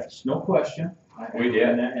you guys. no question. We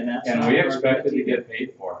did. And that's And not we our expected to idea. get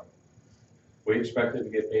paid for it. We expected to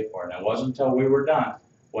get paid for it. And it wasn't until we were done,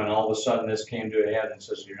 when all of a sudden this came to a head and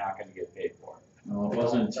says, you're not gonna get paid for it. No, it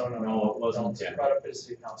wasn't, no, it wasn't. It's brought up at a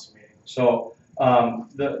city council meeting. So,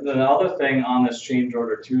 the other thing on this change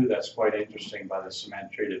order too, that's quite interesting by the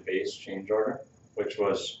cement treated base change order, which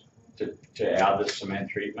was to add the cement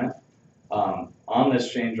treatment. On this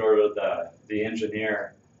change order, the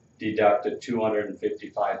engineer deducted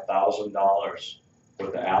 $255,000 worth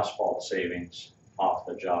of asphalt savings off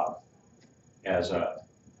the job as a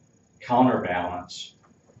counterbalance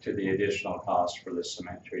to the additional cost for the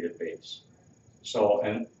cement treated base. So,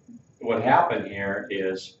 and what happened here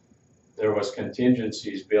is there was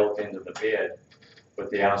contingencies built into the bid with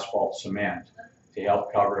the asphalt cement to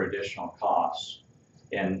help cover additional costs,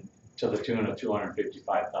 and to the tune of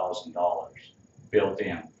 $255,000 built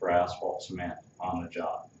in for asphalt cement on the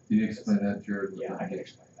job. Can you explain that, Jared? Yeah, I can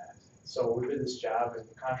explain that. So we bid this job, and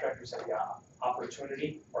the contractors had the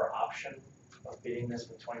opportunity or option of bidding this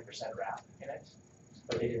with 20% wrap in it,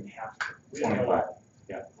 but they didn't have to. We didn't know 25,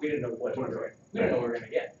 we didn't know what we were, we didn't know what we were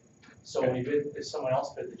gonna get. So when we bid, if someone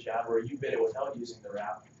else bid the job, or you bid it without using the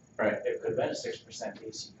wrap, Right. it could have been a 6%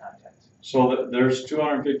 AC content. So there's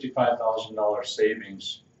 $255,000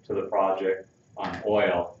 savings to the project on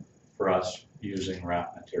oil for us using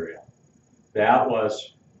wrap material. That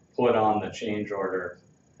was put on the change order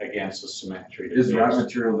against the cement treated Is raw base.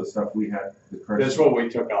 material the stuff we had, the crushed? That's what we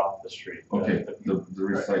took off the street. Okay, the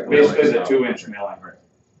recycled. Basically the stuff. 2-inch milling. Right.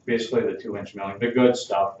 Basically the 2-inch milling, the good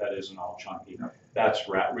stuff that isn't all chunky. Yeah. That's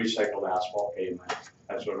recycled asphalt pavement.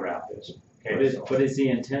 That's what wrap is. But Okay, is, so but is the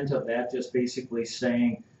intent of that just basically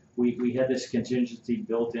saying, we had this contingency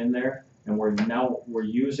built in there, and we're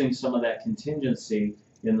using some of that contingency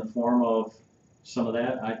in the form of some of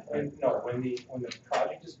that? No, when the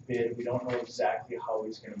project is bid, we don't know exactly how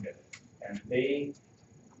he's gonna bid it. And they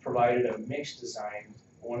provided a mixed design,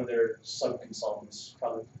 one of their sub-consultants,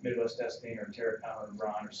 probably Midwest Testing or Terracon or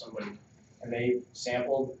Braun or somebody, and they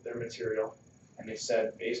sampled their material, and they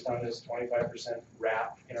said, based on this 25%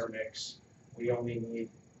 wrap in our mix, we only need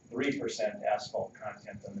 3% asphalt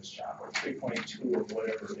content on this job, or 3.2 or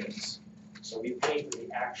whatever it is. So we pay for the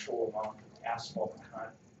actual amount of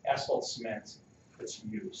asphalt cement that's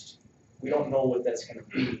used. We don't know what that's gonna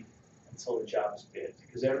be until the job is bid,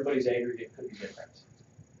 because everybody's aggregate could be different.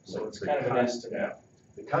 So it's kind of an estimate.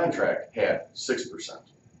 The contract had 6%,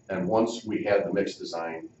 and once we had the mixed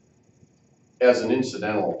design, as an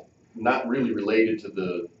incidental, not really related to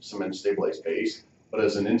the cement stabilized base, but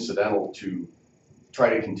as an incidental to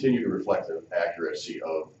try to continue to reflect the accuracy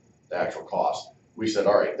of the actual cost, we said,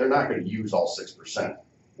 all right, they're not gonna use all 6%.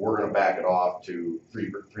 We're gonna back it off to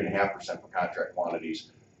 3.5% for contract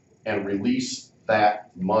quantities and release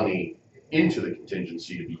that money into the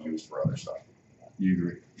contingency to be used for other stuff. You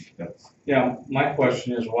agree? That's, yeah, my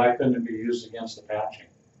question is, why couldn't it be used against the patching?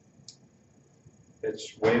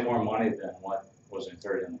 It's way more money than what was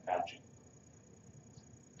incurred in the patching.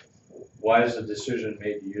 Why is the decision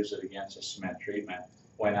made to use it against the cement treatment?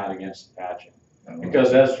 Why not against the patching? I don't know.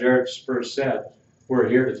 Because as Jared first said, we're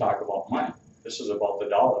here to talk about money. This is about the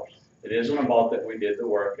dollars. It isn't about that we did the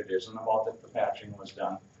work. It isn't about that the patching was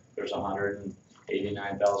done. There's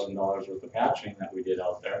 $189,000 worth of patching that we did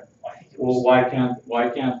out there. Well, why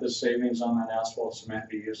can't the savings on that asphalt cement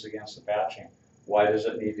be used against the patching? Why does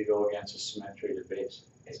it need to go against a cement treated base?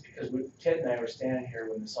 It's because Ted and I were standing here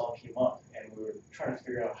when this all came up, and we were trying to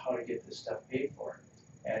figure out how to get this stuff paid for.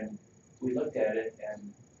 And we looked at it, and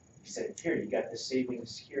he said, here, you got the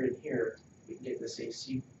savings here and here, we can get this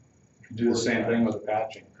AC. Do the same thing with the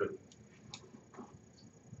patching, could.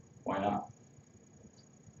 Why not?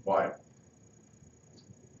 Why?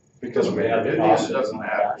 Because we have the It cost is, it of doesn't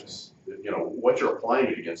matter. It's, you know, what you're applying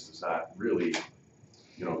it against is not really,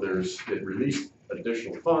 you know, it released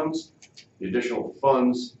additional funds. The additional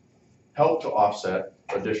funds help to offset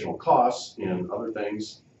additional costs in other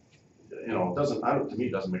things. You know, it doesn't, to me,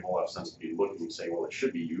 it doesn't make a lot of sense to be looking and saying, well, it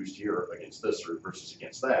should be used here against this or versus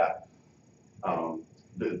against that.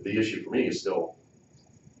 The issue for me is still,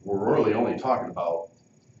 we're really only talking about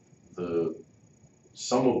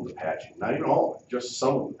some of the patching, not even all of it, just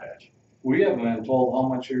some of the patching. We haven't been told how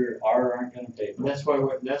much you aren't gonna pay for. That's why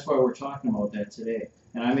we're talking about that today.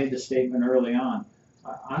 And I made the statement early on,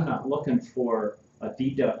 I'm not looking for a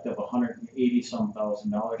deduct of $180-some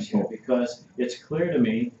thousand here, because it's clear to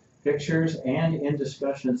me, pictures and in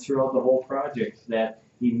discussions throughout the whole project, that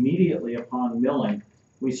immediately upon milling,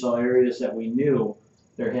 we saw areas that we knew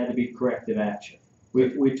there had to be corrective action.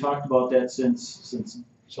 We've talked about that since.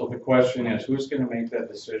 So the question is, who's gonna make that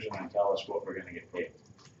decision and tell us what we're gonna get paid?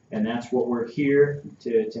 And that's what we're here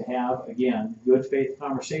to have, again, good faith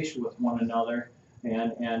conversation with one another.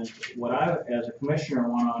 And what I, as a commissioner,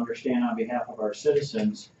 want to understand on behalf of our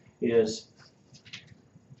citizens is,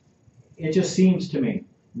 it just seems to me,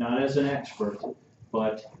 not as an expert,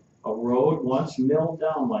 but a road once milled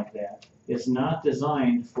down like that is not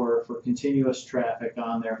designed for continuous traffic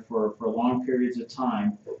on there for long periods of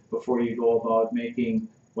time before you go about making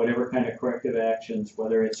whatever kind of corrective actions,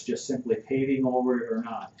 whether it's just simply paving over it or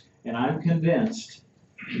not. And I'm convinced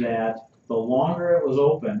that the longer it was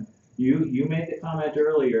open, you made the comment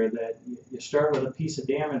earlier that you start with a piece of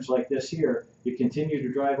damage like this here, you continue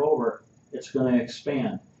to drive over, it's going to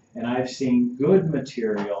expand. And I've seen good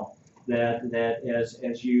material that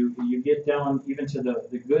as you get down even to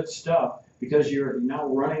the good stuff, because you're now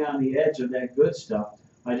running on the edge of that good stuff.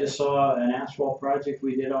 I just saw an asphalt project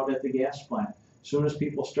we did out at the gas plant. As soon as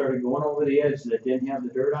people started going over the edge that didn't have the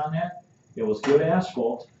dirt on that, it was good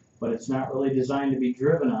asphalt, but it's not really designed to be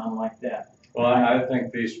driven on like that. Well, I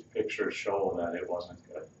think these pictures show that it wasn't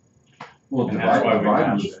good. Well, And that's why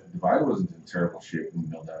we Divide wasn't in terrible shape when we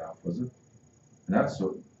built that out, was it? And that's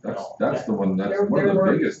the one, that's There one of the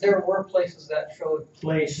were, biggest. there were places that showed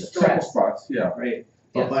Places, Several spots, yeah. right?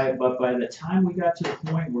 Yes. But by the time we got to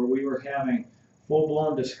the point where we were having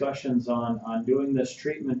full-blown discussions on doing this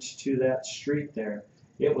treatment to that street there,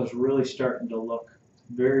 it was really starting to look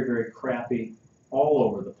very, very crappy all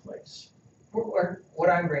over the place. What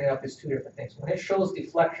I'm bringing up is two different things. When it shows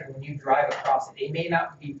deflection, when you drive across it, it may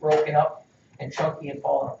not be broken up and chunky and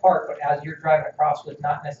falling apart, but as you're driving across with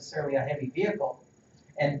not necessarily a heavy vehicle,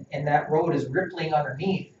 and that road is rippling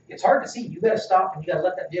underneath, it's hard to see. You gotta stop and you gotta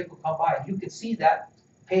let that vehicle come by, and you can see that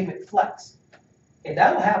pavement flex. And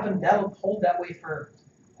that'll happen, that'll hold that way for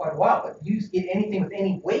quite a while, but you get anything with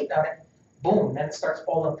any weight on it, boom, then it starts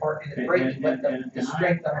falling apart and it's breaking, but the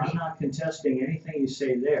strength I'm underneath. not contesting anything you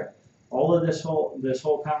say there. All of this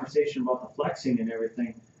whole conversation about the flexing and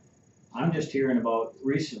everything, I'm just hearing about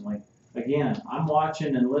recently. Again, I'm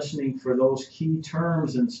watching and listening for those key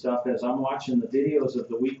terms and stuff as I'm watching the videos of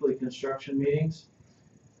the weekly construction meetings.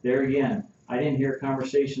 There again, I didn't hear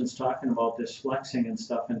conversations talking about this flexing and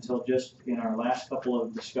stuff until just in our last couple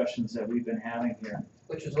of discussions that we've been having here.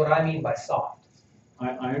 Which is what I mean by soft. I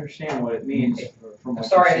understand what it means from I'm what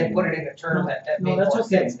sorry I you're didn't put saying. it in a term that No, made that's more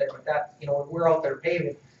okay. sense there, but that, you know, when we're out there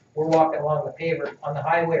paving, we're walking along the paver on the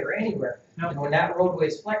highway or anywhere. No. And when that roadway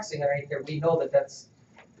is flexing right there, we know that that's,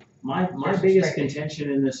 My There's some biggest strength. contention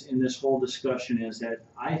in this whole discussion is that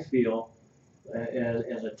I feel,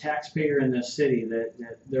 as a taxpayer in this city, that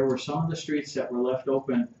there were some of the streets that were left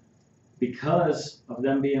open because of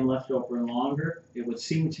them being left open longer. It would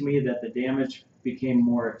seem to me that the damage became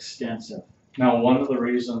more extensive. Now, one of the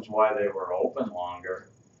reasons why they were open longer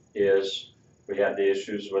is we had the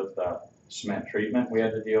issues with cement treatment we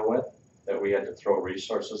had to deal with, that we had to throw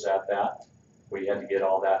resources at that. We had to get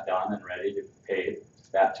all that done and ready to pave.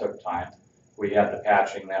 That took time. We had the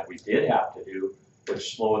patching that we did have to do,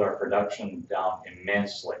 which slowed our production down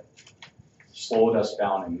immensely. Slowed us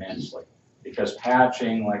down immensely. Because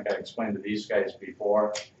patching, like I explained to these guys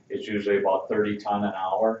before, is usually about 30 ton an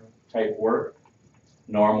hour type work.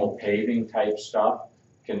 Normal paving type stuff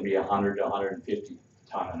can be 100 to 150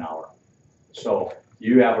 ton an hour. So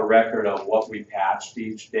you have a record of what we patched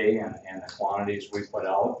each day and the quantities we put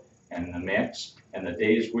out and the mix and the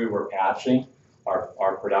days we were patching.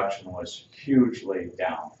 our production was hugely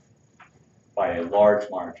down by a large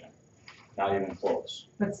margin, not even close.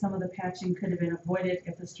 But some of the patching could have been avoided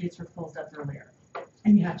if the streets were closed up earlier.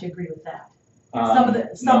 And you have to agree with that. Some of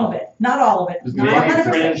No. it, not all of it, not Maybe 100%.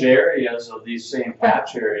 fringe areas of these same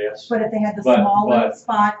patch areas. But if they had the But- small little but-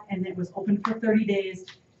 spot and it was open for 30 days,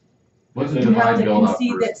 Wasn't you have divide to and build out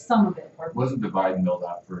concede that first? some of it, or Wasn't divide and build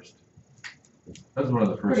out first? That was one of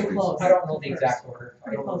the first pretty streets. close. I don't know the exact order.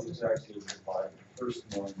 I don't know the exact date of the first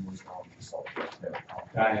one was on the southwest.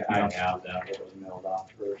 I have that, it was milled off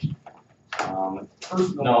first.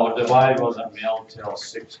 First one- No, divide wasn't milled till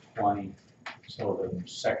 6/20, so the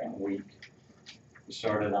second week. We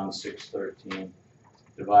started on 6/13.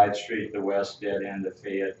 Divide Street, the west dead end of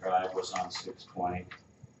Fayette Drive was on 6/20.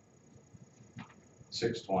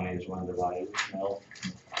 6/20 is when Divide was milled,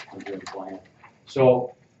 we've been playing.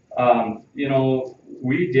 So, you know,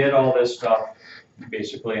 we did all this stuff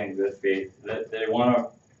basically in good faith, that they wanna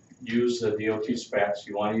use the DOT specs,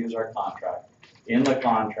 you wanna use our contract. In the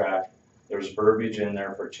contract, there's verbiage in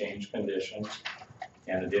there for change conditions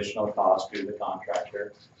and additional costs due to the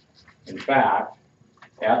contractor. In fact,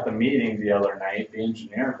 at the meeting the other night, the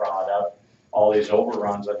engineer brought up all these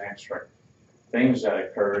overruns and extra things that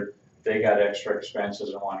occurred. They got extra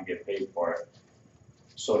expenses and wanna get paid for it.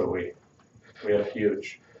 So do we. We have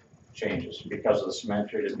huge changes because of the cement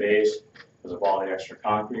treated base, because of all the extra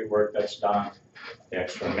concrete work that's done, the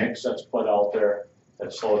extra mix that's put out there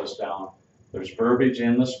that slowed us down. There's verbiage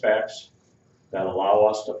in the specs that allow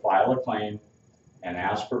us to file a claim and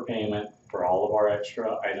ask for payment for all of our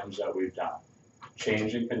extra items that we've done.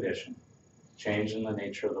 Change in condition, change in the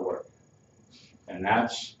nature of the work. And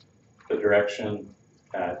that's the direction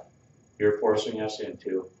that you're forcing us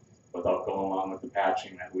into without going along with the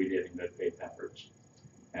patching that we did in good faith efforts.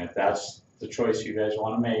 And if that's the choice you guys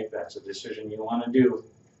wanna make, that's a decision you wanna do,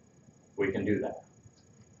 we can do that.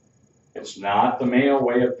 It's not the Mayo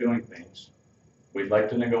way of doing things. We'd like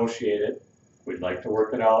to negotiate it, we'd like to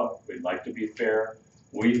work it out, we'd like to be fair.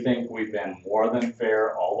 We think we've been more than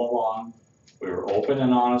fair all along. We were open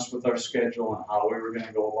and honest with our schedule and how we were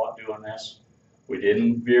gonna go about doing this. We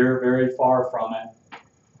didn't veer very far from it.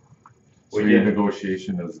 So We your did.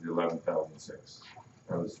 negotiation is the 11,006.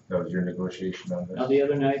 That was your negotiation on Now, this? the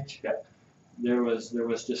other night, there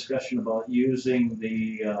was discussion about using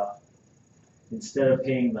the, instead of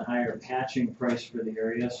paying the higher patching price for the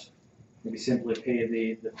areas, maybe simply pay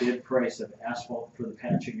the bid price of asphalt for the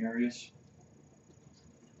patching areas.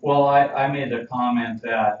 Well, I made the comment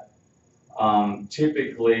that,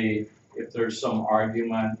 typically, if there's some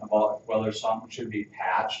argument about whether something should be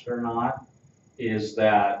patched or not, is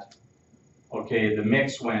that, okay, the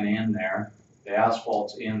mix went in there, the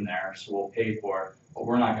asphalt's in there, so we'll pay for it, but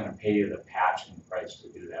we're not gonna pay you the patching price to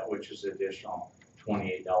do that, which is additional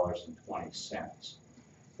 $28.20,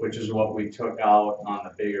 which is what we took out on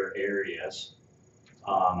the bigger areas.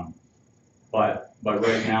 But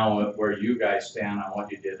right now, where you guys stand on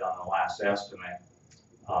what you did on the last estimate,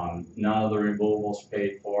 none of the removals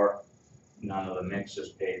paid for, none of the mix is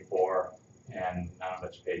paid for, and none of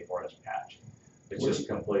it's paid for as patch. It's just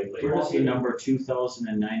completely. Where does the number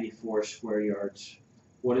 2,094 square yards,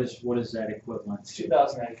 what is that equivalent to?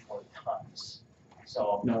 2,094 tons.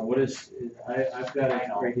 So, No, what is, I've got I it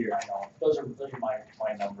know, right here. I know, those are my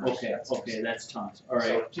numbers. Okay, that's tons, all right.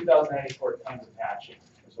 So 2,094 tons of patching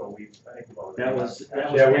is what we, I think about. That was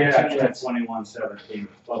Yeah, we patching actually had that's- 2117,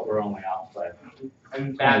 but we're only out by.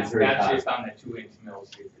 And that's 23 times. just on the 2-inch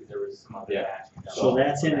mills, because there was some other Yeah. patching done. So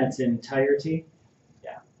that's in its entirety?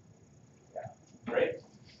 Great.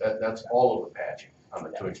 That's all of the patching on the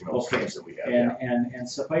 2-inch mill Okay. streets that we have, And, yeah. and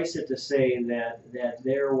suffice it to say that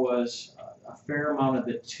there was a fair amount of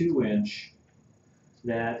the 2-inch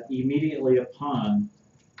that immediately upon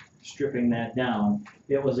stripping that down,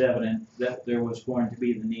 it was evident that there was going to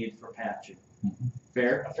be the need for patching.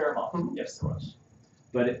 Fair? A fair amount, yes, there was.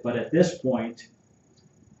 But at this point,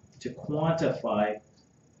 to quantify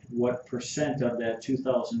what percent of that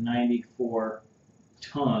 2,094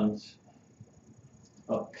 tons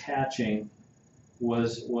of patching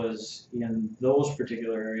was in those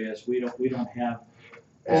particular areas, we don't have.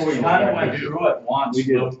 Well, we kind of went through it once, We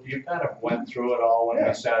did. Luke, you kind of went through it all when Yeah.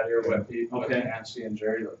 we sat here with Okay. Nancy and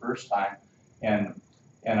Jerry the first time. And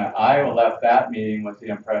I left that meeting with the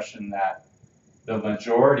impression that the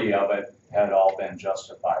majority of it had all been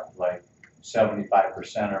justified, like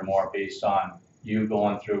 75% or more based on you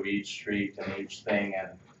going through each street and each thing and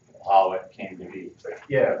how it came to be.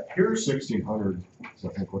 Yeah, here's, 1,600 is I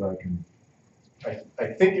think what I can, I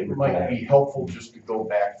think it might be helpful just to go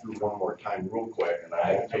back through one more time real quick, and I I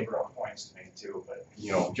have won't a take, number of points to make too, but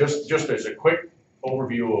you know, just as a quick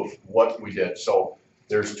overview of what we did. So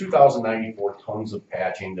there's 2,094 tons of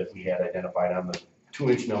patching that we had identified on the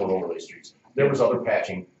 2-inch mill and overlay streets. There was other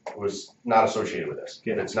patching that was not associated with this.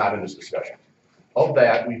 It's not in this discussion. Of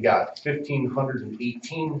that, we've got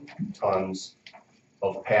 1,518 tons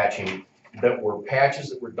of patching that were patches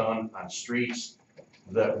that were done on streets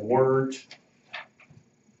that weren't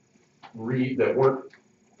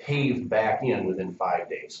paved back in within 5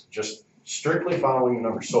 days, just strictly following the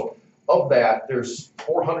numbers. So of that, there's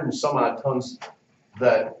 400 and some odd tons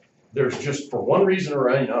that there's just, for one reason or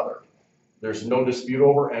another, there's no dispute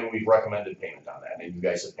over, and we've recommended payment on that, and you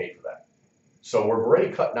guys have paid for that. So we're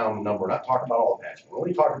already cut down the number. We're not talking about all the patching. We're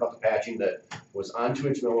only talking about the patching that was on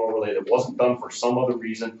 2-inch mill overlay that wasn't done for some other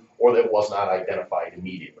reason or that was not identified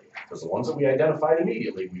immediately. Because the ones that we identified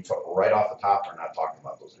immediately, we took right off the top. We're not talking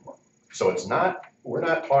about those anymore. So it's not, we're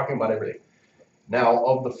not talking about everything. Now,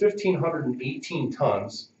 of the 1,518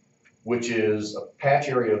 tons, which is a patch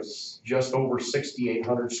area of just over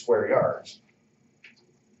 6,800 square yards,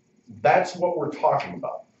 that's what we're talking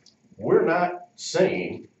about. We're not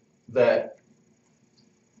saying that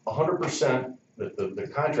 100%, that the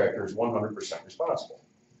contractor is 100% responsible.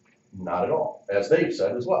 Not at all, as they've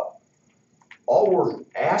said as well. All we're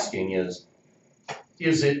asking is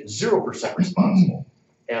it 0% responsible?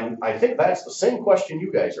 And I think that's the same question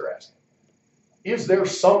you guys are asking. Is there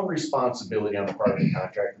some responsibility on the part of the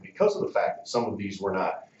contractor because of the fact that some of these were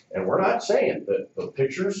not? And we're not saying that the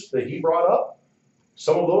pictures that he brought up,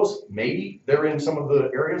 some of those, maybe they're in some of the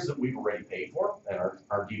areas that we've already paid for and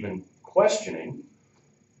aren't even questioning.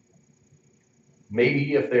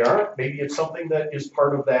 Maybe if they aren't, maybe it's something that is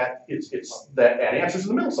part of that, it's that answers in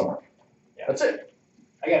the middle somewhere. Yeah. That's it.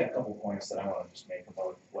 I got a couple points that I wanna just make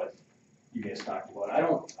about what you guys talked about.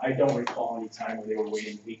 I don't recall any time where they were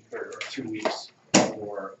waiting a week or 2 weeks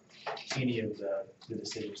for any of the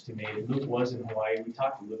decisions to be made. Luke was in Hawaii. We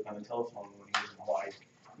talked to Luke on the telephone when he was in Hawaii.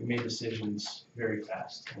 We made decisions very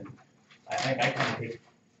fast, and I kind of take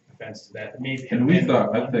offense to that. Maybe. And we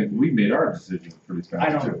thought, I think we made our decision pretty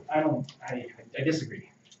fast too. I disagree.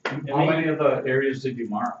 How many of the areas did you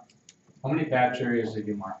mark? How many patch areas did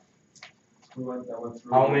you mark? I went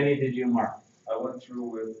through. How many did you mark? I went through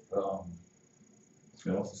with,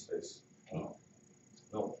 what's his face?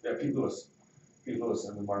 No, yeah, Pete Lewis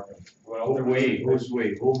and the market. Who's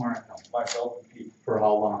we? Who marked them? Myself and Pete, For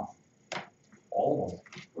how long? all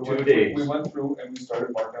of them. 2 days. We went through and we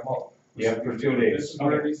started marking them out. Yeah, for 2 days. This is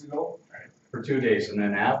where it needs to go. For 2 days, and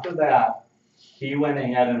then after that, he went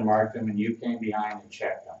ahead and marked them, and you came behind and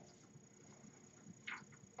checked them.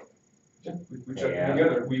 Yeah, we checked Yeah. them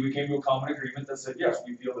together. We came to a common agreement that said, yes,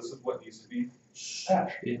 we feel this is what needs to be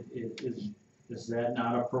patched. Is that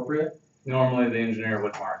not appropriate? Normally, the engineer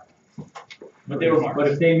would mark. But they were marked. But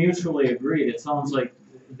if they mutually agreed, it sounds like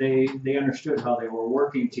they understood how they were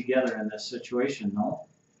working together in this situation, no?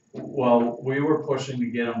 Well, we were pushing to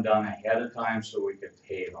get them done ahead of time so we could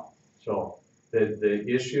pave them. So the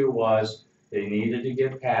issue was they needed to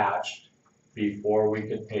get patched before we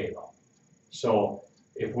could pave them. So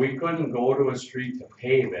if we couldn't go to a street to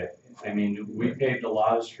pave it, I mean, we paved a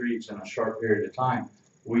lot of streets in a short period of time.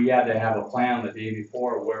 We had to have a plan the day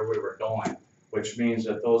before where we were going, which means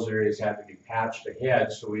that those areas had to be patched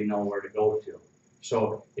ahead so we know where to go to.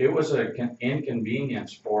 So it was an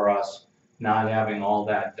inconvenience for us not having all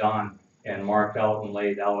that done and marked out and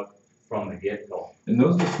laid out from the get-go. And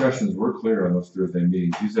those discussions were clear on those Thursday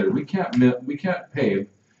meetings. You said, we can't pave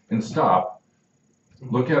and stop,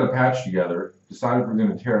 look at a patch together, decide if we're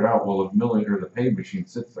gonna tear it out while the milling or the pave machine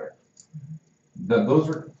sits there. Those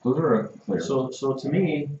are clear. So to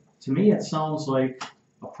me, it sounds like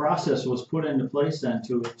a process was put into place then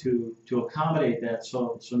to accommodate that,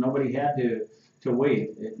 so nobody had to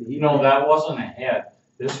wait. No, that wasn't ahead.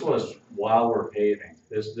 This was while we're paving.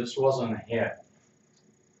 This wasn't ahead.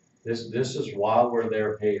 This is while we're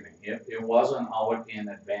there paving. It wasn't out in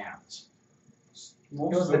advance. It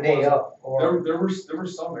was the day up, or There were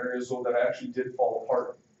some areas though that actually did fall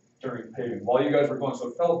apart during paving, while you guys were going, so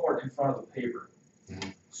it fell apart in front of the paver.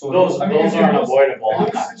 So Those I mean, aren't in those- avoidable. in I'm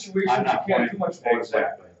those not situations, you can't do much about it.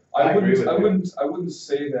 Exactly. I agree with you. I wouldn't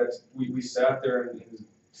say that we sat there and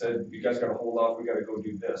said, you guys gotta hold off, we gotta go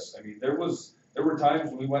do this. I mean, there were times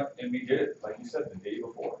when we went and we did it, like you said, the day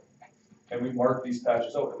before. And we marked these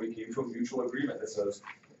patches out, and we came to a mutual agreement that says,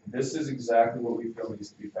 this is exactly what we feel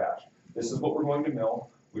needs to be patched. This is what we're going to mill,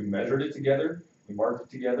 we measured it together, we marked it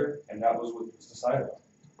together, and that was what was decided on.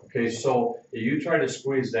 Okay, so if you try to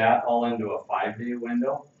squeeze that all into a 5-day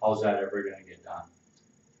window, how's that ever gonna get done?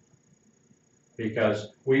 Because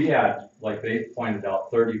we had, like they pointed out,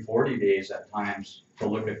 30, 40 days at times to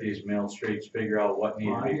look at these mill streets, figure out what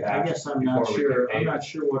needed Well, to be I patched guess I'm not before we sure, could I'm pave. not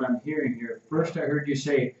sure what I'm hearing here. First I heard you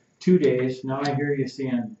say 2 days, now I hear you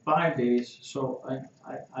saying 5 days, so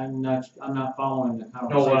I'm not following the conversation.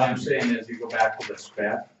 No, what I'm saying is you go back to the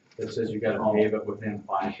spec that says you gotta Oh. pave it within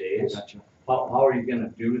 5 days. Gotcha. How are you gonna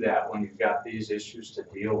do that when you've got these issues to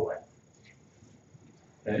deal with?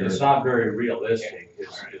 And it's not very realistic,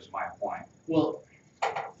 is my point. Well,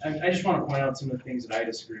 I just wanna point out some of the things that I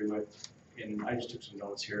disagree with, and I just took some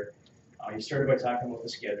notes here. You started by talking about the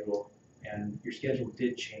schedule, and your schedule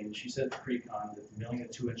did change. You said at the pre-con that the milling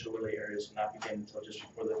of 2-inch overlay areas will not begin until just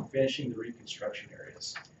before the finishing the reconstruction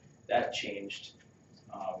areas. That changed.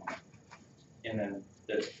 And then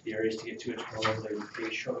the areas to get 2-inch mill overlay were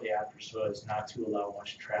paved shortly after so as not to allow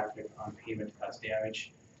much traffic on pavement to cause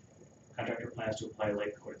damage. Contractor plans to apply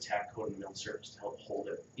light coat, tack coat, and mill surface to help hold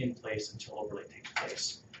it in place until overlay takes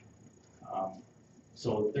place.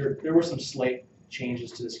 So there were some slight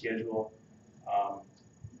changes to the schedule.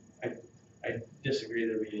 I disagree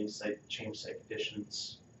there would be any site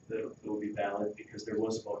conditions that would be valid because there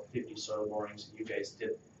was about 50 soil borings and you guys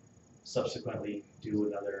did subsequently do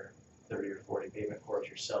another 30 or 40 pavement cores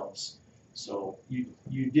yourselves. So you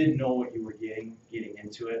did know what you were getting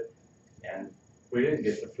into it, and We didn't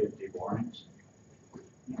get the 50 warnings.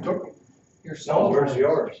 Took them. Your No, soil where's borings.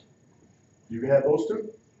 yours? You had those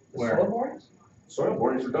two? The Where? soil borings? Soil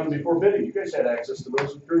borings were done before bidding. You guys had access to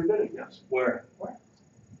those during bidding, yes. Where?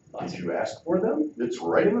 Did you ask for them? It's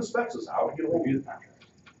right in the specs, is how to get hold of review it. the contract.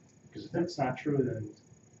 Because if that's not true, then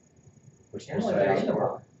We're supposed Generally, to they're ask in the,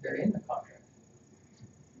 for. they're in the contract.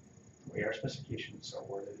 the way our specifications are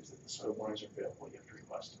worded is that the soil borings are available, you have to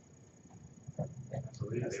request them.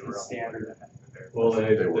 That's the standard. Well,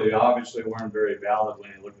 They were. they obviously weren't very valid when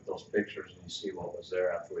you look at those pictures and you see what was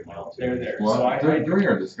there after we Well, melted. they're there. So Well, I, during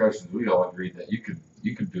our discussions, we all agreed that you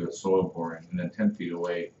could do a soil boring and then 10 feet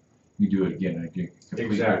away, you do it again and you get complete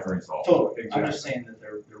Exactly. different result. totally, I'm just saying that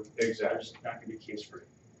there's not gonna be a case for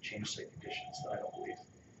change site conditions, I don't believe.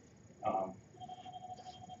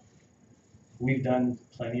 We've done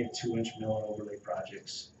plenty of 2-inch mill and overlay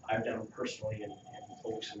projects. I've done them personally in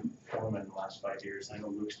Oaks and Foreman in the last 5 years. I know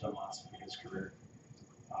Luke's done lots in his career.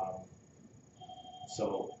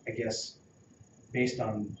 So I guess based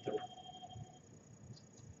on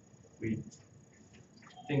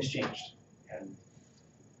things changed and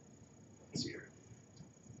let's see here.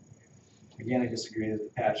 Again, I disagree that the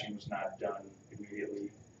patching was not done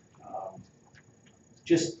immediately.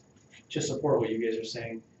 Just to support what you guys are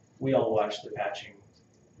saying, we all watched the patching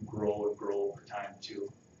grow and grow over time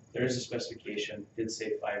too. There is a specification, did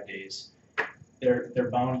say 5 days. They're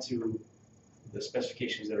bound to the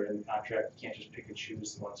specifications that are in the contract. You can't just pick and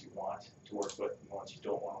choose the ones you want to work with and the ones you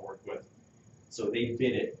don't want to work with. So they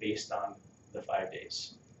bid it based on the 5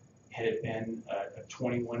 days. Had it been a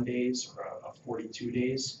 21 days or a 42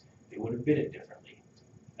 days, they would have bid it differently.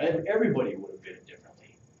 Everybody would have bid it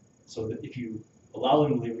differently. So that if you allow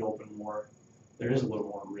them to leave it open more, there is a little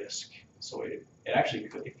more risk. So it actually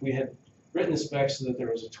could, if we had written the specs so that there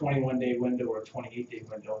was a 21-day window or a 28-day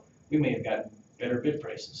window, we may have gotten better bid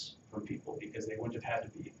prices from people because they wouldn't have had to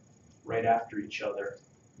be right after each other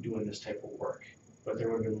doing this type of work. But there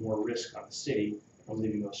would have been more risk on the city from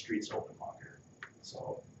leaving those streets open longer.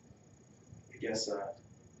 So I guess I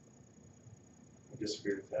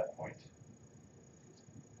disagree with that point.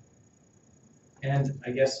 And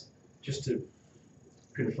I guess just to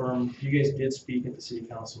confirm, you guys did speak at the city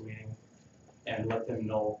council meeting and let them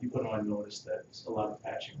know, you put them on notice that a lot of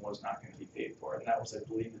patching was not going to be paid for. And that was, I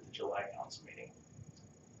believe, at the July council meeting.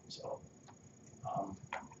 So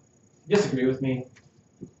disagree with me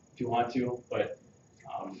if you want to, but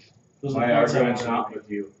those are My the points I argument's wanted to not make.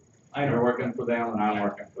 with you. I know. You're working for them and I'm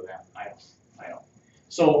working for them. I know.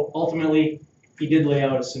 So ultimately, he did lay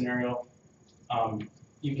out a scenario.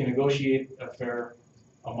 You can negotiate a fair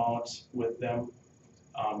amount with them.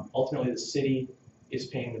 Ultimately, the city is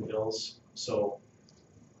paying the bills. So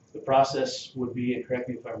the process would be, and correct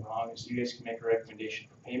me if I'm wrong, is you guys can make a recommendation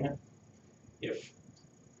for payment. If,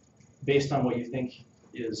 based on what you think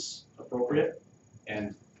is appropriate,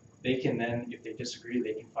 and they can then, if they disagree,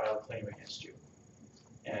 they can file a claim against you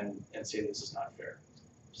and say this is not fair.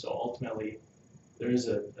 So ultimately, there is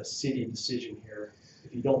a city decision here.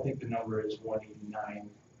 If you don't think the number is 189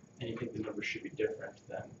 and you think the number should be different,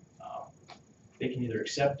 then they can either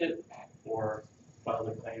accept it or file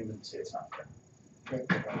a claim and say it's not fair. Correct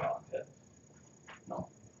me if I'm wrong, Ted. No.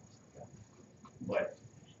 But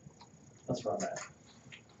that's where I'm at.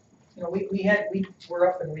 You know, we were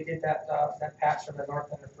up and we did that patch from the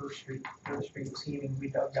north end of First Street, where the street was heaving, we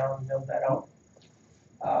dug down and milled that out.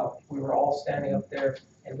 We were all standing up there,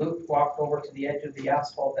 and Luke walked over to the edge of the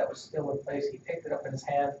asphalt that was still in place. He picked it up in his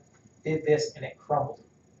hand, did this, and it crumbled.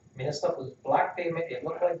 I mean, this stuff was black pavement. It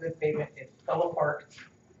looked like good pavement. It fell apart.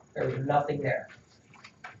 There was nothing there.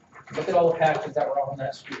 Look at all the patches that were on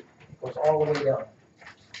that street. It goes all the way down.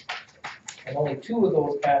 And only 2 of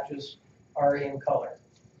those patches are in color.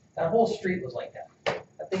 That whole street was like that.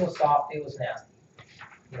 That thing was soft. It was nasty.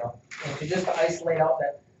 You know, and to just isolate out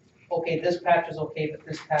that, okay, this patch is okay, but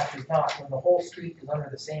this patch is not, when the whole street is under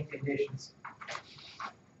the same conditions,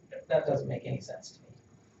 that doesn't make any sense to me.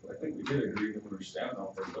 I think we did agree that we were standing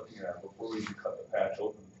out there looking at it before we could cut the patch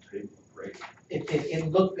open, the tape looked great.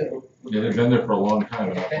 It looked good. Yeah, they've been there for a long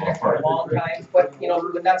time. It's been there for a long time, but you know,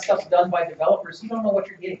 when that stuff's done by developers, you don't know what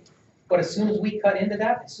you're getting. But as soon as we cut into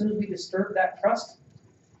that, as soon as we disturb that trust,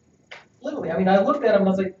 literally, I mean, I looked at them and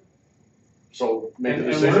I was like, So make a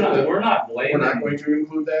And decision that we're not we're blaming. not going to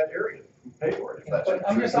include that area, pay for it if that's. but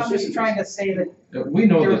I'm just trying to say that We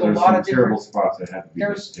know There that was a there's lot some of terrible different- spots that have to be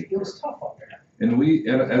it was tough out there. And we,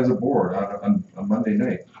 as a board, on Monday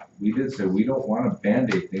night, we did say, we don't wanna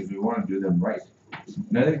Band-Aid things, we wanna do them right.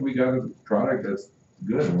 And I think we got a product that's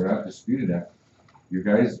good, and we're not disputing that. You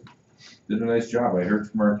guys did a nice job. I heard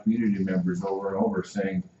from our community members over and over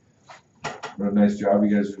saying, what a nice job you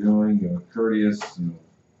guys are doing, courteous,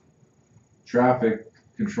 traffic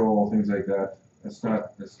control, things like that. That's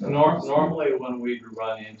not. Normally, when we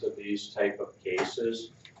run into these type of cases,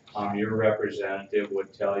 your representative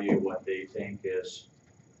would tell you what they think is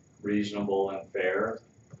reasonable and fair,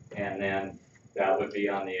 and then that would be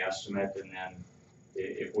on the estimate, and then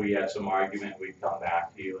if we had some argument, we'd come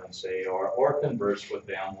back to you and say, or converse with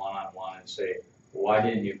them one-on-one and say, why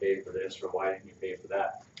didn't you pay for this, or why didn't you pay for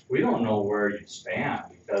that? We don't know where you stand,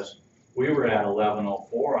 because we were at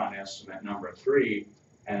 1104 on estimate number 3,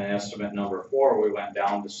 and in estimate number 4, we went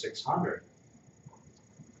down to 600.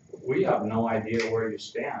 We have no idea where you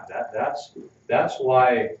stand. That's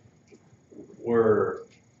why we're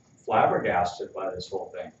flabbergasted by this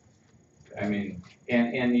whole thing. I mean,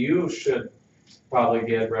 and you should probably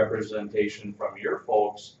get representation from your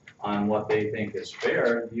folks on what they think is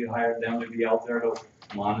fair. You hired them to be out there to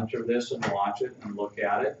monitor this and watch it and look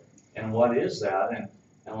at it. And what is that? And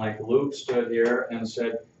like Luke stood here and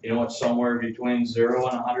said, you know, it's somewhere between 0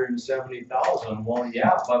 and 170,000. Well,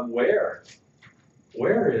 yeah, but where?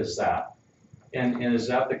 Where is that? And is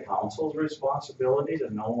that the council's responsibility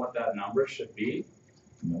to know what that number should be?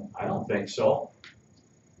 No. I don't think so.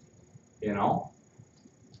 You know?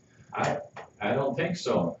 I don't think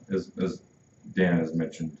so. As Dan has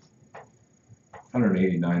mentioned,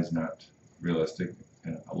 189 is not realistic,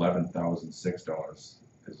 and $11,006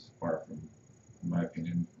 is far from, in my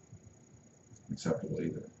opinion, acceptable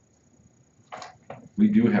either. We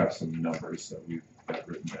do have some numbers that we've got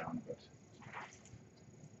written down, but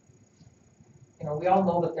You know, we all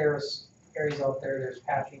know that there's areas out there, there's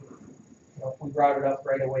patching. You know, if we brought it up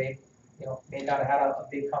right away, you know, may not have had a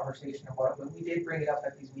big conversation about it, but we did bring it up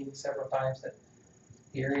at these meetings several times that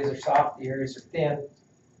the areas are soft, the areas are thin,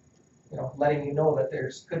 you know, letting you know that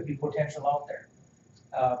there's, could be potential out there.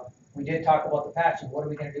 We did talk about the patching. What are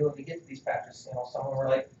we gonna do when we get to these patches? You know, some of them were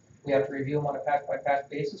like, we have to review them on a patch by patch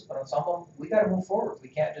basis, but on some of them, we gotta move forward. We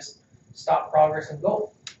can't just stop progress and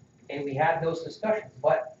go. And we had those discussions,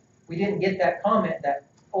 but we didn't get that comment that,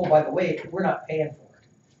 oh, by the way, we're not paying for it.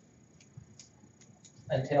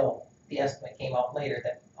 Until the estimate came out later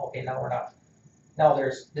that, okay, now we're not, now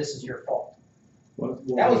this is your fault.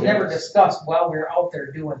 That was never discussed while we were out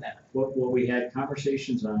there doing that. What we had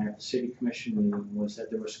conversations on at the city commission meeting was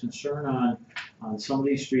that there was concern on some of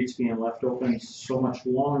these streets being left open so much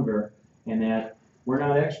longer, and that we're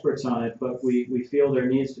not experts on it, but we feel there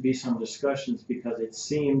needs to be some discussions because it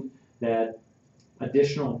seemed that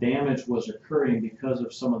additional damage was occurring because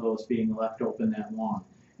of some of those being left open that long,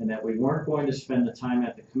 and that we weren't going to spend the time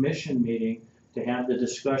at the commission meeting to have the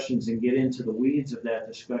discussions and get into the weeds of that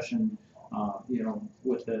discussion, you know,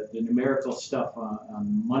 with the numerical stuff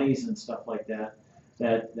on monies and stuff like that,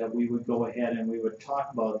 that we would go ahead and we would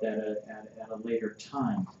talk about that at a later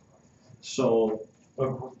time. So,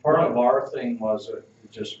 But part of our thing was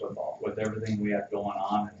just with everything we had going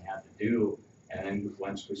on and had to do, and then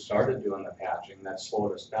once we started doing the patching, that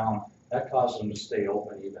slowed us down. That caused them to stay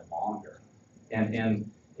open even longer. And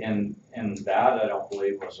that I don't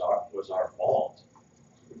believe was our fault.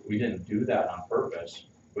 We didn't do that on purpose.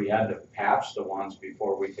 We had to patch the ones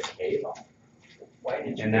before we could pay them. Why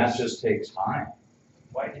did you And that just takes time.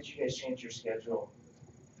 Why did you guys change your schedule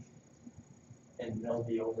and mill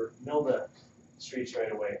the streets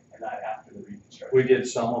right away and not after the reconstruction? We did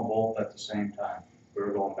some of both at the same time. We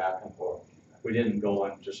were going back and forth. We didn't go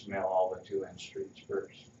and just mill all the 2-inch streets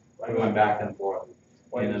first. We went back and forth,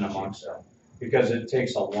 Why in did and you change amongst them. Because it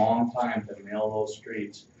takes a long time to mill those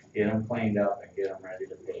streets, get them cleaned up and get them ready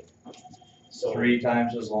to pave. So, 3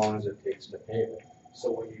 times as long as it takes to pave it.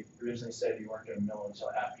 so when you originally said you weren't gonna mill until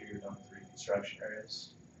after you're done with the reconstruction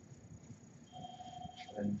areas?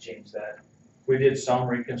 And then change that? We did some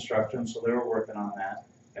reconstruction, so they were working on that,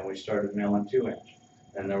 and we started milling 2-inch.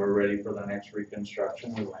 And they were ready for the next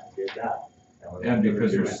reconstruction, we went and did that. We And went to the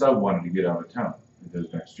because your 2-inch. sub wanted to get out of town at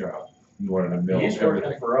his next job, he wanted to mill He's everything.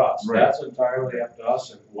 working for us, Right. that's entirely up to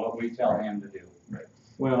us and what we tell him to do.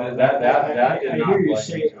 Well, That did I not hear you like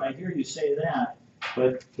say, me. I hear you say that,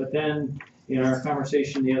 but then in our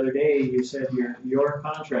conversation the other day, you said your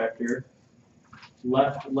contractor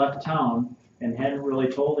left town and hadn't really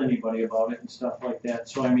told anybody about it and stuff like that,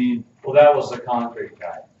 so I mean, Well, that was the concrete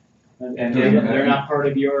guy. and they're not part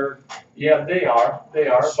of your, Yeah, they are,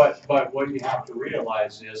 but what you have to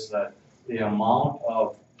realize is that the amount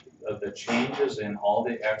of the changes in all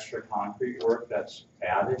the extra concrete work that's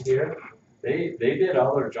added here, they did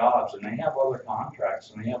other jobs and they have other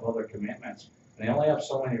contracts and they have other commitments. And they only have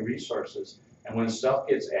so many resources. And when stuff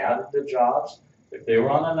gets added to jobs, if they were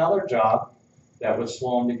on another job, that would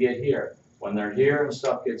slow them to get here. When they're here and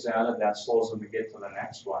stuff gets added, that slows them to get to the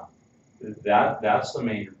next one. That's the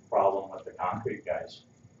main problem with the concrete guys.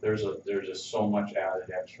 There's just so much added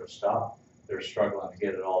extra stuff. They're struggling to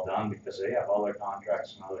get it all done because they have other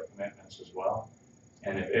contracts and other commitments as well.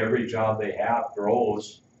 And if every job they have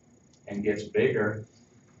grows and gets bigger,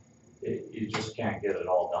 you just can't get it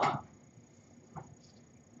all done.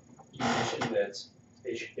 You mentioned that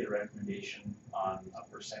they should get a recommendation on a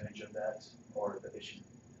percentage of that, or that they should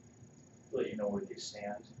let you know where they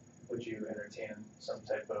stand. Would you entertain some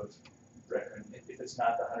type of if it's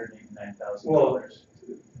not the $189,000?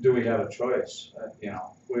 Do we have a choice? We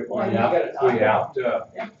Well, you have gotta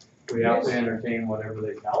talk we have to entertain whatever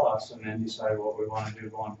they tell us and then decide what we want to do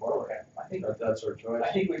going forward. I think, That's our choice.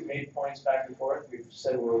 I think we've made points back and forth, we've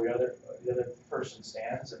said where the other person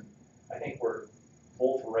stands, and I think we're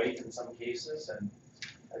both right in some cases, and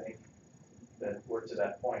I think that we're to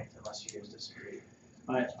that point, unless you guys disagree.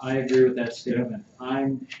 I agree with that statement.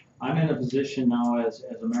 I'm in a position now as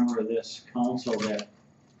a member of this council that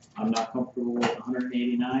I'm not comfortable with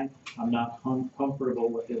 189, I'm not comfortable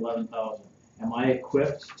with the 11,000. Am I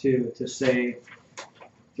equipped to say,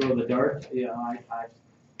 throw the dart? Yeah,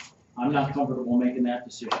 I'm not comfortable making that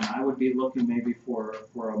decision. I would be looking maybe for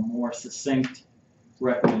a more succinct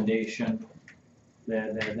recommendation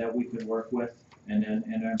that we could work with and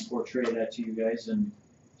then portray that to you guys and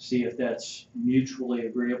see if that's mutually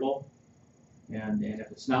agreeable. And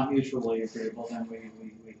if it's not mutually agreeable, then we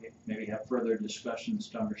maybe have further discussions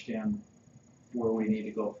to understand where we need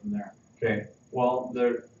to go from there. Okay, well,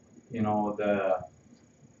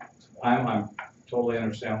 I'm totally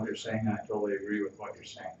understand what you're saying, and I totally agree with what you're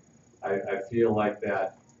saying. I feel like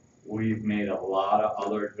that we've made a lot of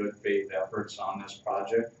other good faith efforts on this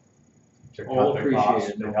project to cut the Appreciate cost,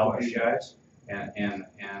 it, to no help you question. guys,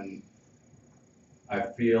 and I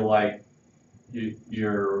feel like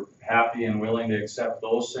you're happy and willing to accept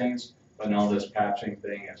those things, but now this patching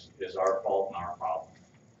thing is our fault and our problem.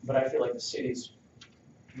 But I feel like the city's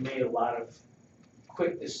made a lot of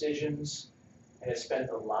quick decisions and has spent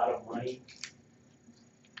a lot of money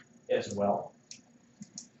as well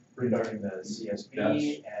regarding the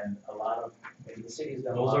CSP and a lot of, maybe the city's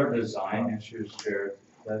done a Those lot are of things. design issues, Jared,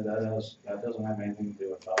 that doesn't have anything to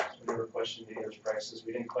do with us. We never questioned any of those prices,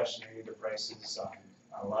 we didn't question any of the prices on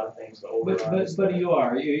a lot of things, the But overruns.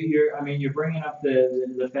 you're bringing up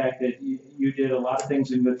the fact that you did a lot of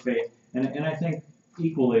things in good faith, and I think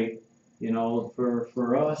equally,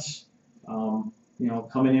 for us,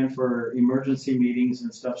 coming in for emergency meetings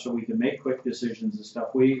and stuff so we can make quick decisions and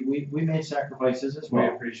stuff, we made sacrifices as We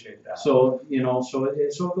well. appreciate that. So, so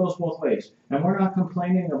it goes both ways. And we're not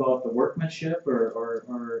complaining about the workmanship or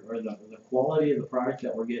the quality of the product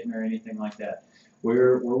that we're getting or anything like that.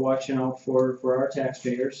 We're watching out for our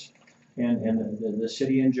taxpayers and the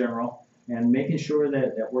city in general and making sure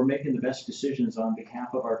that we're making the best decisions on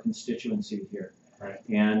behalf of our constituency here. Right.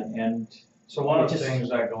 And So one of the Just- things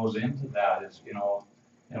that goes into that is,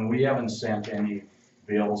 and we haven't sent any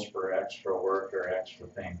bills for extra work or extra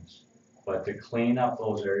things, but to clean up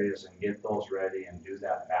those areas and get those ready and do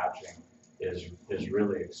that patching is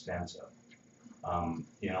really extensive.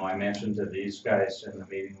 I mentioned to these guys in the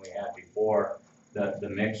meeting we had before that the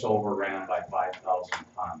mix overran by 5,000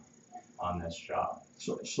 ton on this job.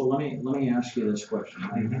 So let me ask you this question.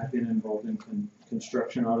 I've been involved in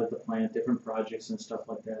construction out at the plant, different projects and stuff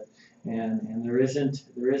like that. And there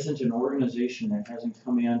isn't an organization that hasn't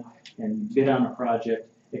come in and bid on a project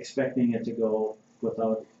expecting it to go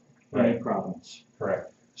without any problems.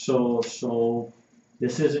 Correct. So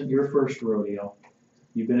this isn't your first rodeo.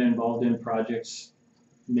 You've been involved in projects,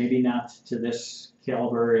 maybe not to this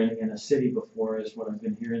caliber in a city before, is what I've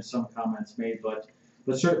been hearing some comments made, but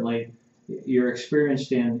certainly you're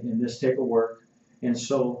experienced in this type of work. And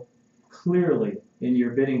so clearly in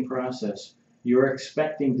your bidding process, you're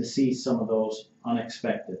expecting to see some of those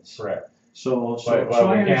unexpecteds. Correct. So But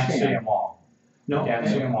I we can't see understand. them all. No, We can't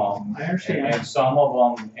see them all. I understand. And some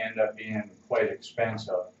of them end up being quite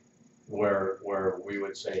expensive, where we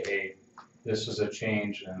would say, hey, this is a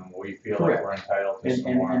change and we feel like Correct. we're entitled to And, some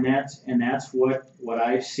and, more. and that's what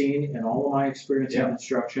I've seen in all of my experience in Yeah.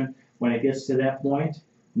 construction. When it gets to that point,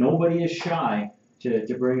 nobody is shy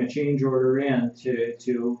to bring a change order in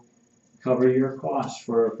to cover your costs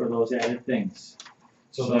for those added things.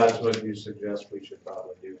 So that's what you suggest we should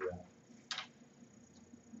probably do then.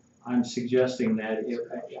 I'm suggesting that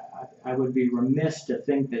I would be remiss to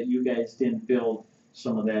think that you guys didn't build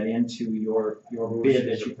some of that into your bid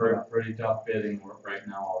that It's you a put up. pretty tough bidding right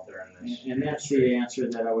now out there in this. And that's the answer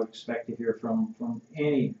that I would expect to hear from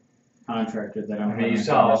any contractor that I'm I mean, having you a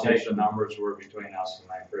saw how tight the conversation with. numbers were between us and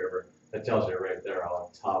Knife River. That tells you right there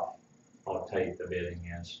how tough, how tight the bidding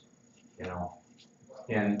is, you know?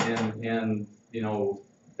 And, you know,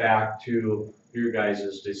 back to your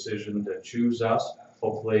guys' decision to choose us,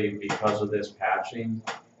 hopefully because of this patching,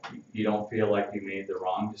 you don't feel like you made the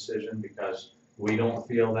wrong decision, because we don't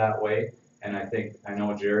feel that way. And I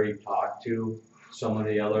know Jerry talked to some of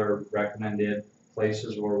the other recommended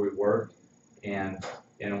places where we worked, and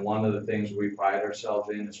one of the things we pride ourselves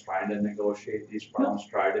in is trying to negotiate these problems,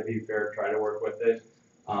 try to be fair, try to work with it.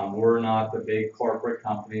 We're not the big corporate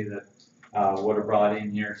company that would have brought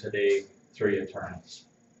in here today 3 attorneys,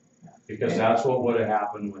 because that's what would have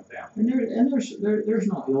happened with them. And there's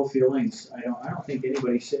no ill feelings. I don't think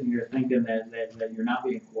anybody's sitting here thinking that you're not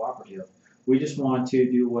being cooperative. We just want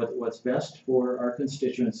to do what's best for our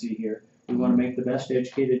constituency here. We want to make the best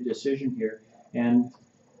educated decision here. And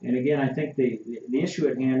again, I think the issue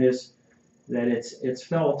at hand is that it's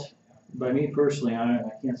felt by me personally,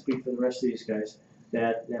 I can't speak for the rest of these guys,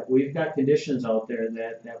 that we've got conditions out there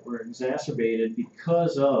that were exacerbated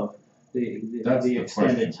because of That's the extended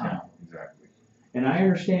question, time. yeah, exactly. And I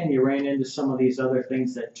understand you ran into some of these other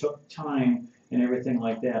things that took time and everything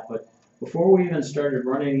like that, but before we even started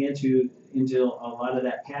running into a lot of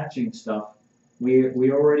that patching stuff,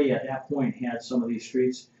 we already at that point had some of these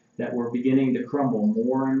streets that were beginning to crumble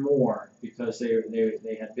more and more because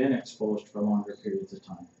they had been exposed for longer periods of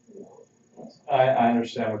time. I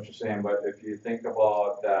understand what you're saying, but if you think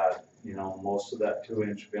about that, you know, most of that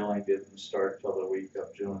 2-inch filling didn't start till the week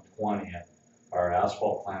of June 20th. Our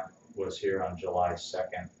asphalt plant was here on July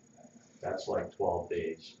 2nd. That's like 12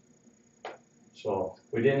 days. So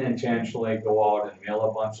we didn't intentionally go out and mill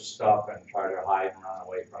a bunch of stuff and try to hide and run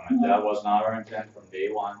away from it. That was not our intent from day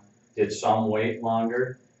one. Did some wait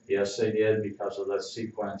longer? Yes, they did, because of the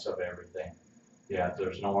sequence of everything. Yeah,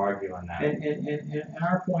 there's no arguing that. And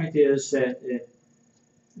our point is that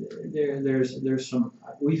there's some,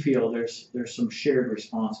 we feel there's some shared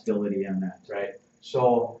responsibility in that. Right,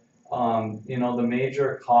 so, you know, the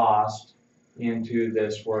major cost into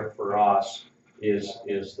this work for us is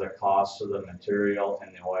the cost of the material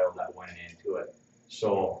and the oil that went into it.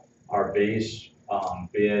 So our base,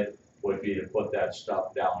 bid would be to put that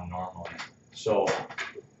stuff down normally. So,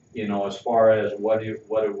 you know, as far as what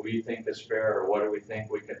do we think is fair, or what do we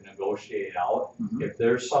think we could negotiate out? Mhm. If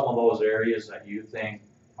there's some of those areas that you think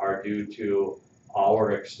are due to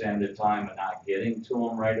our extended time and not getting to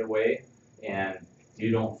them right away, and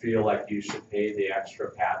you don't feel like you should pay the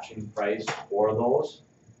extra patching price for those,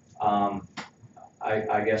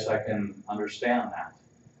 I guess I can understand that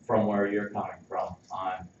from where you're coming from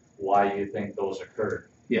on why you think those occurred.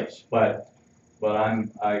 Yes. But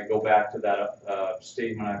I go back to that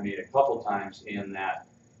statement I made a couple times, in that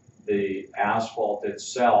the asphalt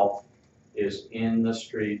itself is in the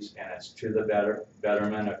streets and it's to the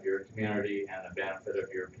betterment of your community and the benefit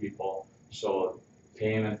of your people. So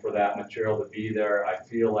payment for that material to be there, I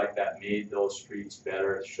feel like that made those streets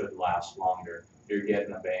better. It should last longer. You're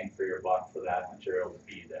getting a bang for your buck for that material to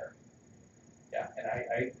be there. Yeah, and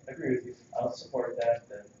I agree with you. I'll support that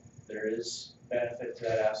there is benefit to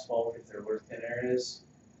that asphalt if there were thin areas.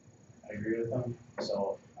 I agree with them.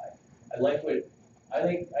 So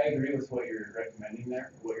I agree with what you're recommending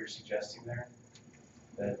there, what you're suggesting there.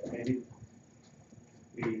 That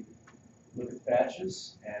maybe look at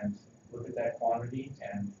patches and look at that quantity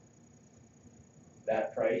and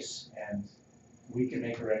that price, and we can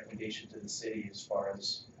make a recommendation to the city as far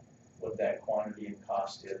as what that quantity and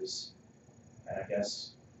cost is. And I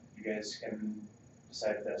guess you guys can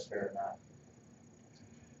decide if that's fair or not.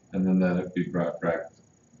 And then that'd be brought back,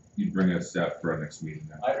 you'd bring us that for our next meeting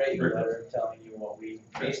then. I write you a letter telling you what we,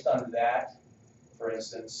 based on that, for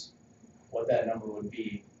instance, what that number would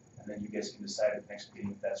be, and then you guys can decide at the next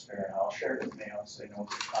meeting if that's fair, and I'll share it with Mayo, so you know what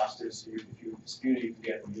the cost is, so if you dispute it, you can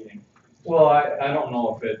get the meeting. Well, I don't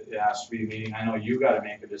know if it has to be a meeting, I know you gotta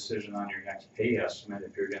make a decision on your next pay estimate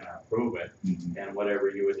if you're gonna approve it, and whatever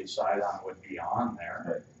you would decide on would be on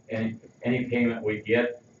there. Any payment we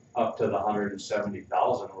get up to the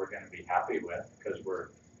 170,000, we're gonna be happy with, cause we're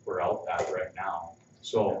out that right now.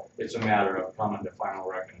 So it's a matter of coming to final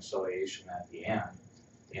reconciliation at the end,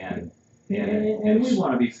 and we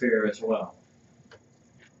wanna be fair as well.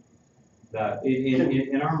 that,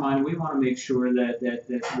 In our mind, we wanna make sure that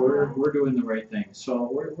we're doing the right thing.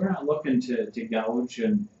 So we're not looking to gouge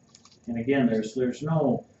and again, there's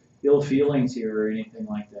no ill feelings here or anything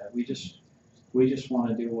like that. We just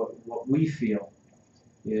wanna do what we feel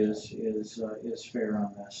is fair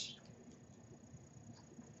on this.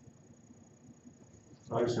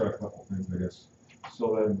 I just got a couple things, I guess.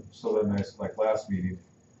 So then, nice, like last meeting,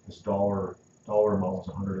 this dollar amount was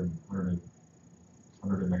 100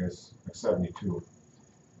 and I guess, like 72.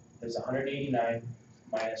 There's 189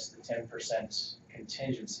 minus the 10%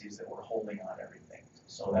 contingencies that we're holding on everything,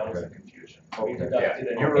 so that was the confusion. We Okay. deducted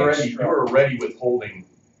an You're extra. already withholding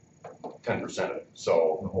 10% of it,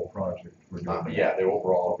 so, The whole project we're doing. yeah, the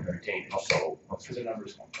overall retainage, so. So the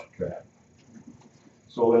numbers come from Okay. that.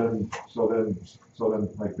 So then,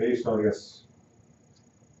 like based on, I guess,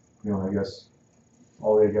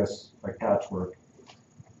 all like patchwork,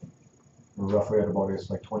 we're roughly at about, I guess,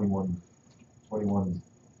 like 21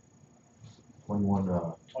 2,100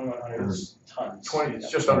 tons. It's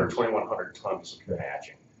just under 2,100 tons of Okay.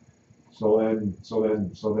 patching. So then,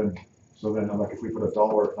 like if we put a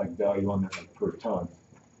dollar like value on that like, per ton,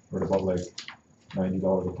 we're at about like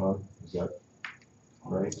 $90 a ton, is that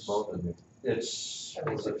right? About, I mean, it's,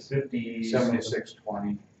 was it 50?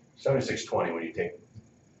 76.20. 76.20 when you take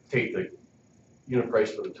the unit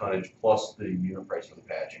price for the tonnage plus the unit price for the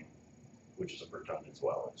patching, which is a per ton as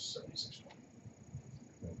well, it's 76.20.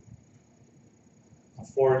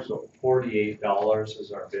 $48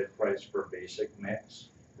 is our bid price for basic mix.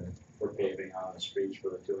 Okay. For paving on the streets for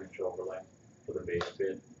the 2-inch overlay for the base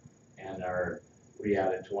bid. And we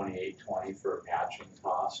added $28.20 for patching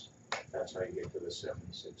cost. That's how you get to the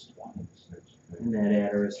 76.20. And that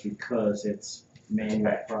adder is because it's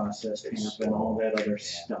manual process, It's tamp and all that other yeah.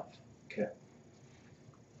 stuff.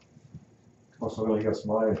 Also, then I guess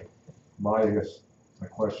my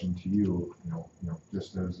question to you,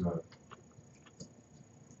 just as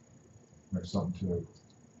like something to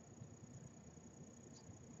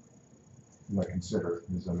like consider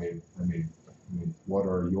is, I mean, what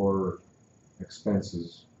are your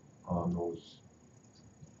expenses on those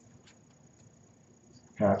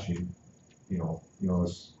patching,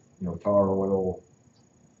 tar, oil,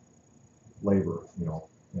 labor,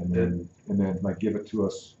 and then like give it to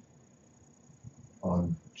us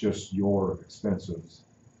on just your expenses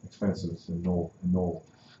and no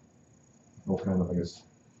kind of, I guess.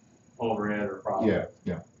 Overhead or profit.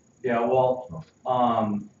 Yeah. Yeah, well,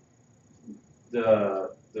 the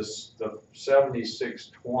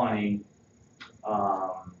 76.20,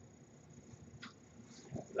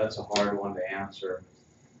 that's a hard one to answer.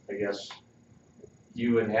 I guess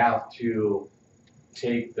you would have to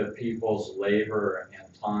take the people's labor and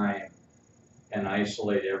time and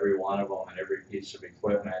isolate every one of them and every piece of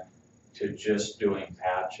equipment to just doing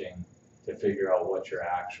patching to figure out what your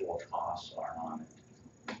actual costs are on it.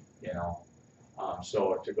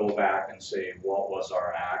 So to go back and say, what was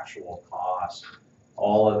our actual cost?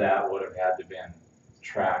 All of that would have had to been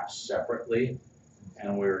tracked separately.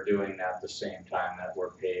 And we were doing that at the same time that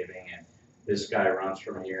we're paving, and this guy runs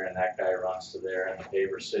from here and that guy runs to there, and the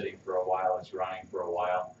paver's sitting for a while, it's running for a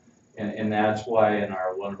while. And that's why in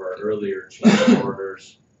one of our earlier change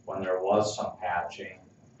orders, when there was some patching,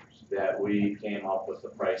 that we came up with the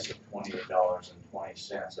price of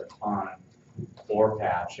 $28.20 a ton for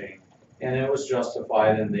patching. And it was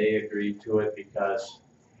justified and they agreed to it because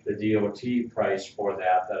the DOT price for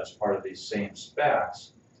that is part of these same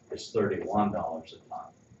specs, is $31 a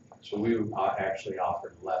ton. So we actually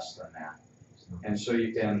offered less than that. And so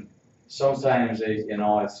you can, sometimes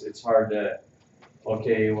it's hard to,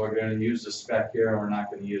 okay, we're gonna use the spec here and we're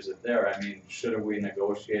not gonna use it there. I mean, should have we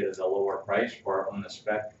negotiated a lower price for it when the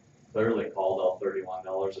spec clearly called out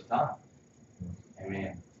 $31 a ton?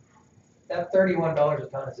 mean, That $31 a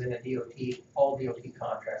ton is in a DOT, all DOT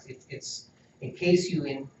contracts. It's, in case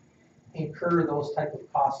you incur those type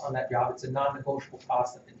of costs on that job, it's a non-negotiable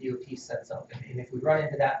cost that the DOT sets up. And if we run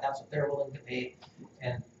into that, that's what they're willing to pay.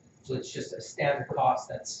 And so it's just a standard cost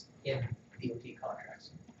that's in DOT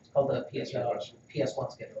contracts. It's called the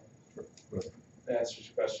PS1 schedule. That answers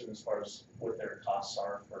your question as far as what their costs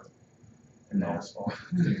are for No. asphalt.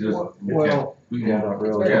 It just- Well, we yeah, can't- not It's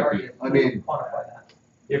really. very hard to I mean- quantify that.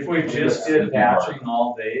 if we just did patching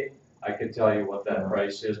all day, I could tell you what that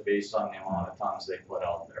price is based on the amount of tons they put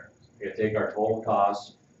out there. You take our total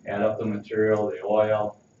costs, add up the material, the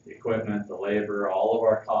oil, the equipment, the labor, all of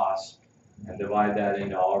our costs, and divide that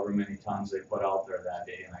into however many tons they put out there that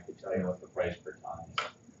day, and I could tell you what the price per ton is.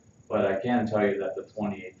 But I can tell you that the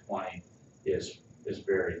 2820 is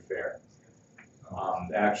very fair.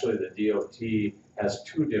 Actually, the DOT has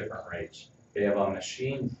two different rates. They have a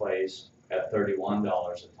machine place at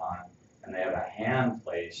 $31 a ton, and they have a hand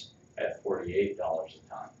place at $48 a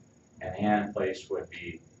ton. And hand place would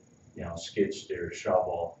be, you know, skid steer,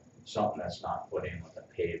 shovel, something that's not put in with a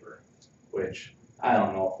paver, which I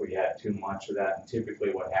don't know if we had too much of that. And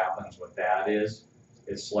typically what happens with that is,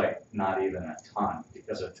 it's like not even a ton,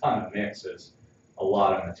 because a ton of mix is a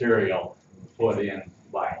lot of material put in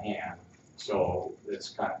by hand. So that's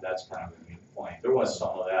kind of a neat point. There was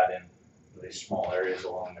some of that in these small areas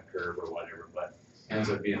along the curb or whatever, but ends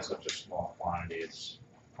up being such a small quantity, it's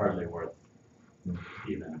hardly worth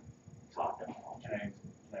even talking about. Can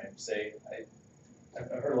I say, I've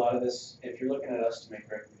heard a lot of this, if you're looking at us to make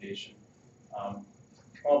a recommendation, come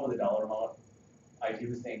up with a dollar amount. I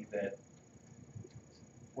do think that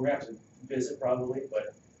we're gonna have to visit probably,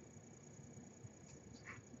 but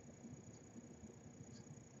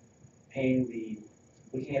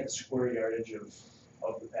looking at the square yardage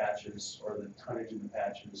of the patches or the tonnage of the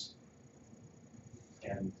patches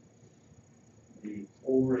and the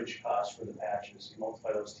overage cost for the patches, you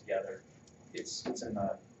multiply those together, it's in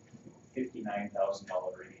the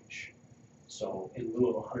 $59,000 range. So in lieu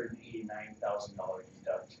of $189,000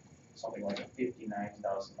 deduct, something like a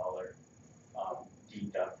 $59,000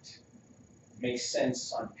 deduct makes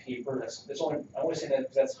sense on paper. That's only, I only say that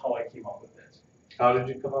because that's how I came up with it. How did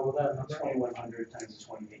you come up with that number? 2,100 times the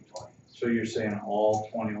 2820. So you're saying all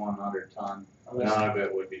 2,100 ton, none of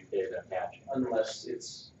it would be paid at patching? Unless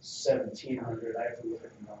it's 1,700, I have to look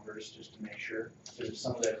at the numbers just to make sure, because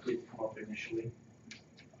some of that did come up initially.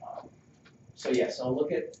 So yes, I'll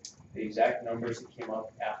look at the exact numbers that came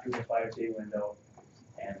up after the 5-day window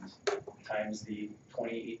and times the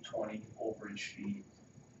 2820 overage fee.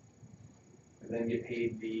 And then get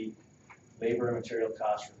paid the labor and material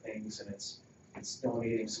cost for things, and it's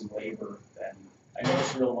donating some labor, then, I know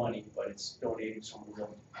it's real money, but it's donating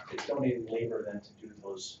labor then to do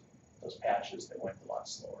those patches that went a lot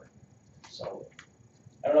slower. So,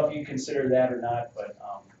 I don't know if you consider that or not, but,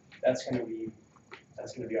 that's gonna be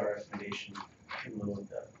our recommendation in lieu of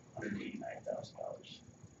the $189,000.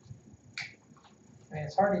 I mean,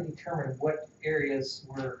 it's hard to determine what areas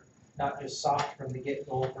were not just soft from the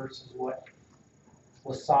get-go versus what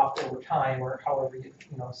was soft over time, or however you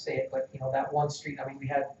say it, but that one street, I mean,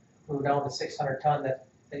 we were down to 600 ton that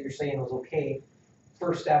you're saying was okay.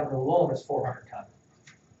 First Avenue alone is 400 ton.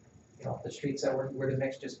 The streets where the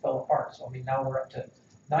mix just fell apart, so I mean, now we're up to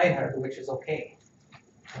 900, which is okay.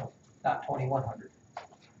 Not 2,100.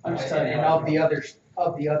 I'm just telling you. And of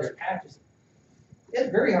the other patches, it's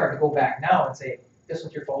very hard to go back now and say, this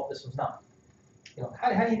was your fault, this was not. How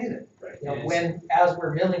do you do that? Right. When, as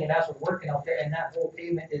we're milling and as we're working out there, and that whole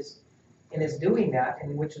pavement is doing that,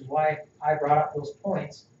 and which is why I brought up those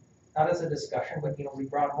points, not as a discussion, but we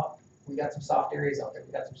brought them up. We got some soft areas out there,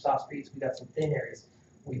 we got some soft streets, we got some thin areas.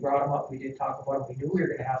 We brought them up, we did talk about them, we knew we were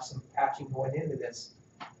gonna have some patching going into this,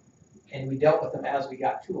 and we dealt with them as we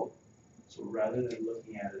got to them. So rather than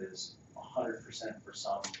looking at it as 100% for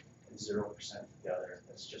some and 0% for the other,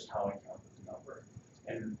 that's just how I come up with the number.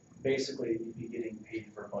 And basically, you'd be getting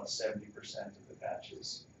paid for about 70% of the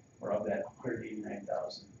patches, or of that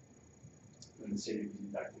 189,000. And the city would be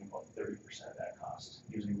deducting about 30% of that cost,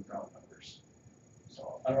 using the round numbers.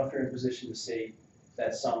 So I don't know if you're in a position to say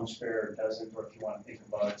that sounds fair or doesn't, or if you want to think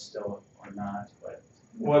about it still or not, but.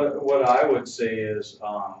 What I would say is,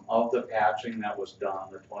 of the patching that was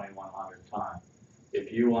done, the 2,100 ton,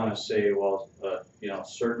 if you wanna say, well,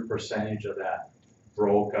 certain percentage of that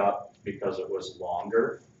broke up because it was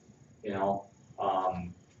longer,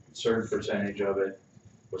 certain percentage of it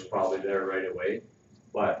was probably there right away.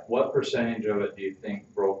 But what percentage of it do you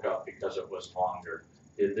think broke up because it was longer?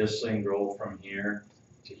 Did this thing grow from here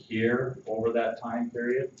to here over that time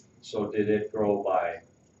period? So did it grow by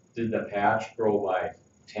did the patch grow by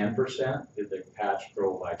 10%? Did the patch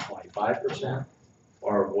grow by 25%?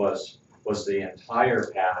 Or was the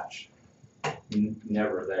entire patch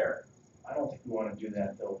never there? I don't think we wanna do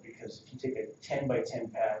that though, because if you take a 10 by 10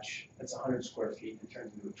 patch, that's 100 square feet, and it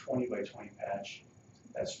turns into a 20 by 20 patch,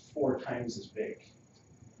 that's 4 times as big.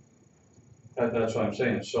 That's what I'm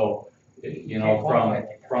saying, so, you Can't know, quantify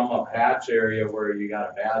it. from a patch area where you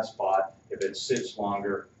got a bad spot, if it sits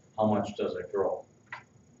longer, how much does it grow?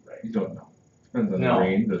 You don't know. Depends on the No,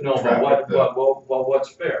 rain, the No, but traffic, what's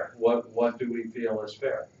fair? What do we feel is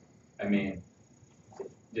fair? I mean,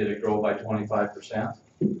 did it grow by 25%?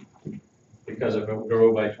 Because if it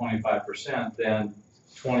grew by 25%, then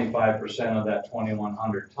 25% of that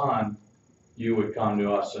 2,100 ton, you would come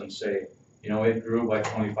to us and say, you know, it grew by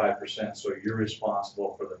 25%, so you're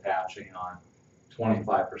responsible for the patching on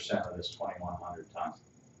 25% of this 2,100 ton.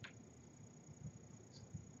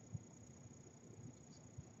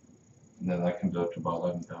 and then that comes up to about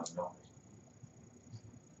 $11,000.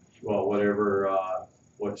 Well, whatever,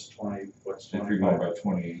 what's If you're 25? going by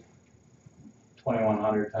 28,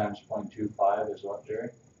 2,100 times 0.25 is what, Jerry?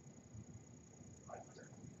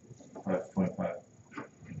 25.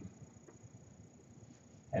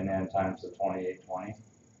 And then times the 2820.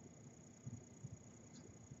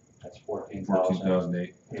 That's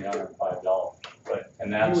 $14,805. But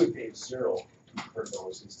And you that's, would pay 0 for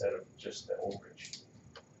those instead of just the overage.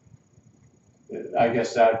 I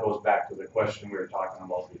guess that goes back to the question we were talking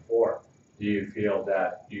about before. Do you feel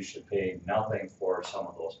that you should pay nothing for some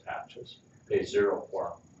of those patches? Pay 0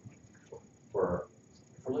 for them? For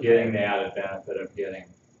getting the added benefit of getting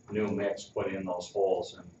new mix put in those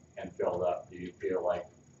holes and filled up? Do you feel like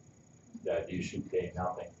that you should pay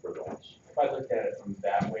nothing for those? If I looked at it from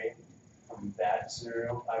that way, from that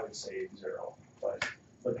scenario, I would say 0, but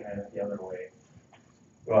looking at it the other way,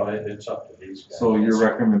 Well, it's up to these guys. So your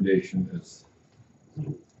recommendation is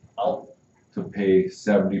I'll, to pay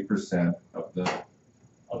 70% of the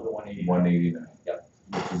of the 180. 189. Yep.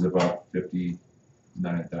 Which is about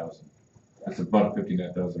 59,000. It's about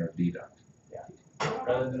 59,000 our deduct.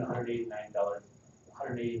 Rather than $189,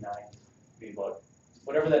 be about,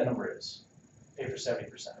 whatever that number is, pay for 70%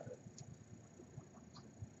 of it.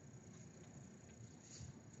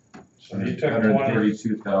 So if you took 20,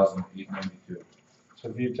 132,892. so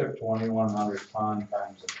if you took 2,100 ton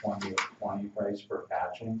times the 2820 price for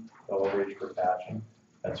patching, the overage for patching,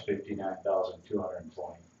 that's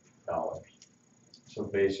 $59,220. So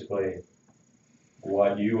basically,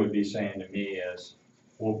 what you would be saying to me is,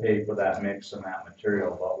 we'll pay for that mix and that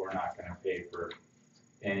material, but we're not gonna pay for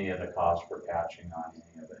any of the cost for patching on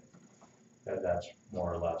any of it. That's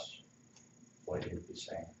more or less what you'd be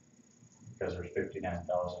saying. Because there's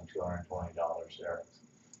 $59,220 there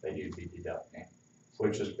that you'd be deducting,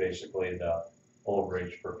 which is basically the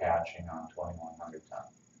overage for patching on 2,100 ton.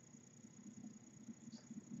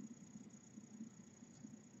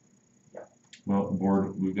 Well,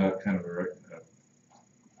 board, we've got kind of a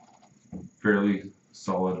fairly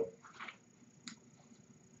solid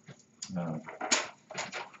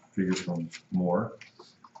figure from Moore.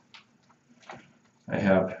 I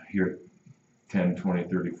have here 10, 20,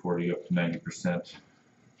 30, 40, up to 90%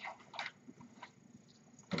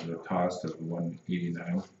 of the cost of the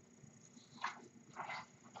 189.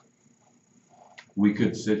 We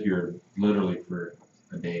could sit here literally for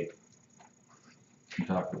a day and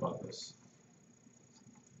talk about this.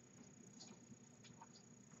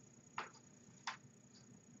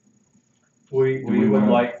 We we would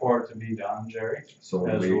wanna- like for it to be done, Jerry, So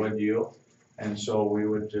as we, would you. And so we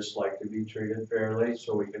would just like to be treated fairly,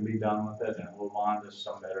 so we can be done with it and move on to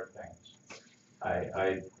some better things.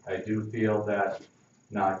 I do feel that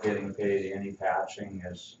not getting paid any patching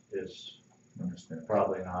is understand.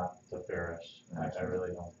 probably not the fairest. I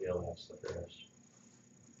really don't feel that's the fairest.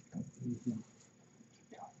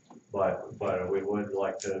 But we would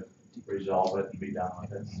like to resolve it and be done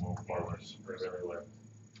with it and move forward. We really would.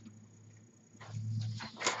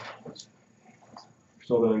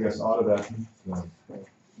 So then I guess out of that,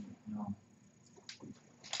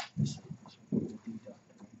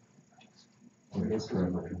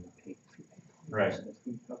 Right.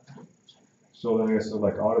 so then I guess,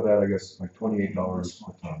 like, out of that, I guess, like $28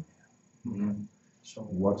 a ton. Mhm.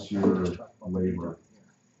 What's your labor?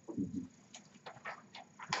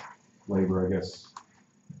 Labor, I guess.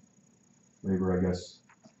 Is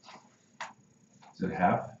it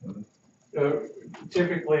half?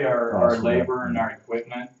 Typically, our Cost of labor that. and our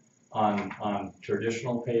equipment on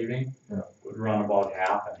traditional paving Yeah. would run about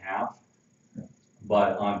half and half. Yeah.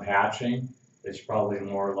 But on patching, it's probably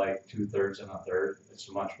more like 2/3 and a third. It's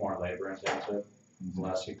much more labor intensive,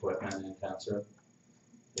 less equipment intensive.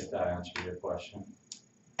 if that answers your question.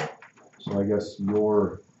 So I guess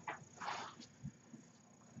your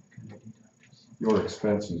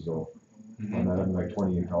expenses though, on that, I'm like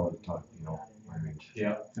 $28 a ton, you know, I mean.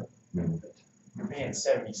 Yeah. I mean, You're paying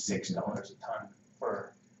 $76 a ton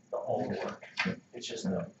for the whole work. It's just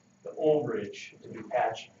the overage to do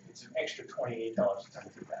patching, it's an extra $28 a ton to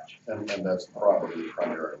do patching. And that's probably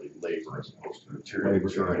primarily labor as opposed to material, Labor,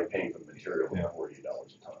 because you're already paying for the material Yeah. at $48 a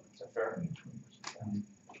ton. Is that fair?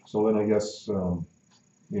 So then I guess,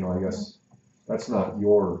 you know, I guess that's not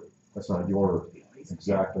your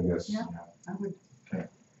exact, I guess, Yeah. I would,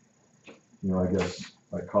 you know, I guess,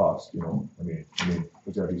 like cost, you know, I mean,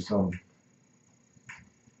 there's gotta be some,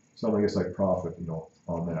 I guess, like profit, you know,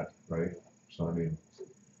 on that, right? So I mean,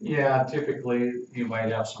 Yeah, typically you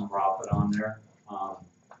might have some profit on there. You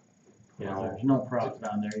If know, there's no profit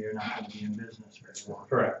on there, you're not gonna be in business very long.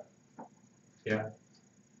 correct. you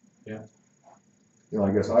know,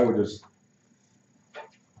 I guess I would just,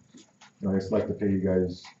 you know, I just like to pay you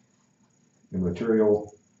guys in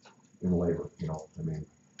material, in labor, you know, I mean,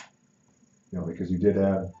 you know, because you did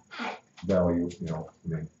add value, you know, I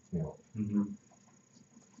mean, you know, Mhm.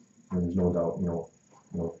 and there's no doubt, you know,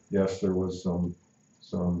 yes, there was some,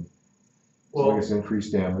 I Well, guess,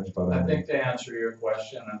 increased damage, but I think to answer your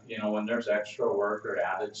question, you know, when there's extra work or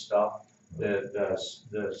added stuff, the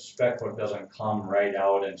spec book doesn't come right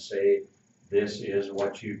out and say, this is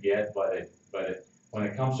what you get, but when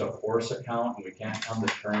it comes to force account and we can't come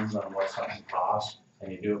to terms on what something costs,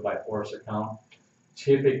 and you do it by force account,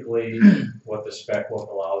 typically what the spec book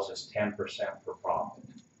allows is 10% for profit.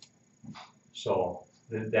 So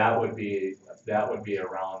that would be a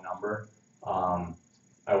round number.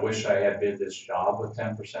 I wish I had bid this job with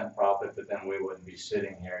 10% profit, but then we wouldn't be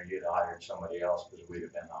sitting here, you'd have hired somebody else because we'd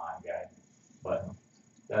have been the high guy. But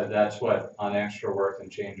that's what, on extra work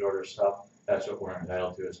and change order stuff, that's what we're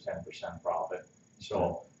entitled to is 10% profit.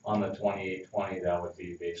 So on the 2820, that would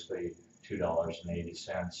be basically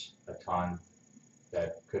 $2.80 a ton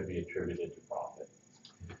that could be attributed to profit.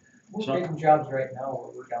 We're bidding jobs right now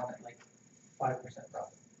where we're down at like 5%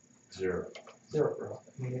 profit, Zero. 0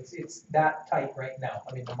 profit. I mean, it's that tight right now.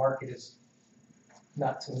 I mean, the market is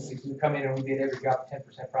nuts. If we come in and we bid every job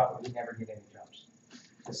 10% profit, we never get any jobs.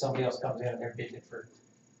 If somebody else comes in and they're bidding it for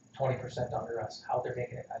 20% under us, how they're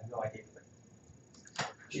making it, I have no idea.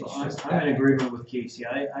 So It's I'm just in that- agreement with Casey.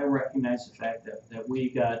 I recognize the fact that we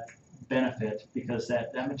got benefit because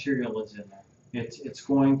that material is in there. It's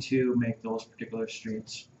going to make those particular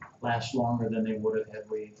streets last longer than they would have had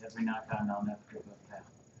we not gone down that particular path.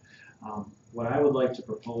 What I would like to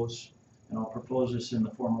propose, and I'll propose this in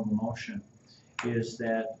the form of a motion, is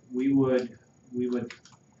that we would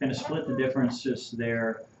kind of split the differences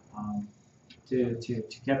there to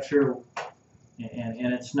capture,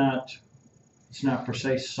 and it's not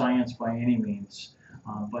precise science by any means,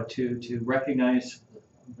 but to recognize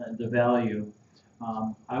the value.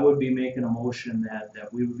 I would be making a motion that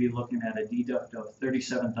we would be looking at a deduct of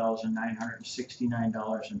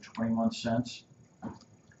 $37,969.21,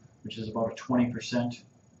 which is about a 20%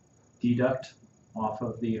 deduct off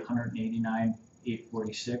of the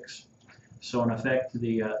 $189,846. So in effect,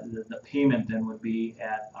 the payment then would be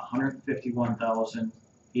at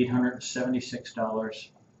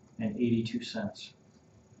 $151,876.82.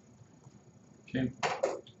 Okay.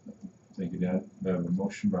 Thank you, Dan. We have a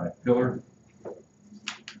motion by Pillar,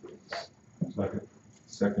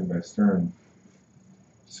 second by Stern.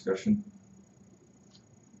 Discussion.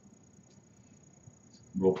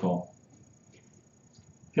 Roll call.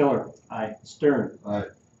 Pillar. Aye. Stern. Aye.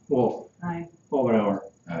 Wolf. I, Omenauer.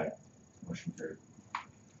 Aye. Motion carried.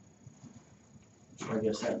 So I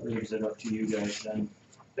guess that leaves it up to you guys then.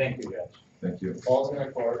 Thank you, guys. Thank you. Ball's in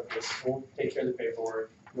our court, we'll take care of the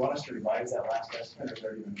paperwork. You want us to revise that last estimate or has it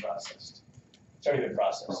already been processed? It's already been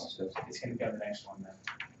processed. It's gonna be on the next one then.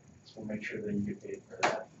 So we'll make sure that you get paid for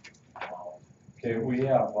that. Okay, we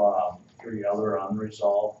have 3 other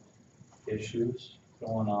unresolved issues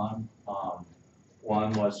going on.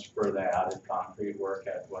 One was for the added concrete work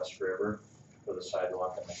at West River for the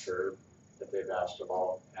sidewalk and the curb that they've asked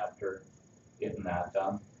about after getting that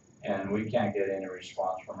done. And we can't get any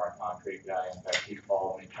response from our concrete guy. In fact, he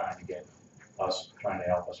called me trying to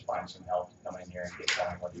help us find some help to come in here and get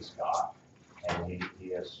done what he's got. And he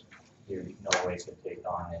has no way to take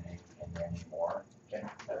on any more. Okay,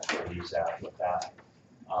 that's where he's at with that.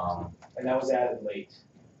 And that was added late.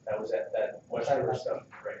 That was at that West River stuff,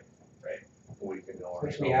 right? A week ago or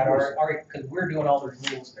Which so. we had because we're doing all the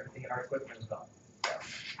removals and everything, and our equipment is gone.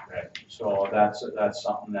 Right, so that's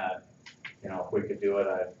something that, you know, if we could do it,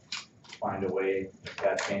 I'd find a way. If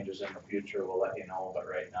that changes in the future, we'll let you know, but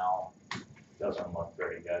right now, doesn't look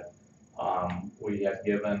very good. We had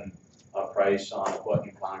given a price on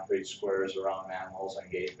putting concrete squares around manholes and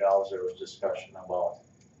gate valves. There was discussion about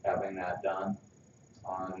having that done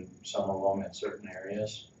on some of them in certain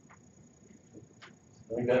areas.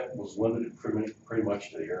 I think that was limited pretty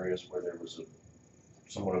much to the areas where there was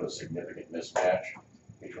somewhat of a significant mismatch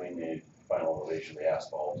between the final elevation of the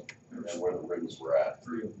asphalt and where the rims were at.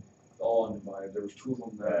 Three of them, all undivided, there was two of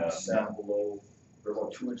them that sat below, they're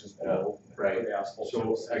about 2 inches below. Right. The asphalt.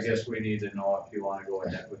 So I guess we need to know if you wanna go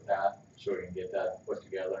ahead with that, so we can get that put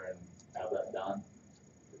together and have that done,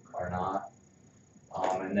 or not.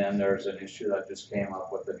 And then there's an issue that just came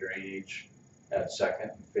up with the drainage at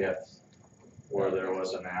Second and Fifth, where there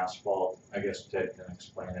was an asphalt, I guess Ted can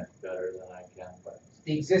explain it better than I can, but.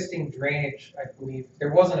 The existing drainage, I believe,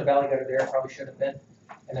 there wasn't a valley gutter there, probably should have been,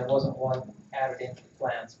 and there wasn't one added into the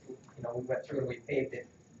plans. You know, we went through and we paved it,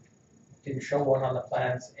 didn't show one on the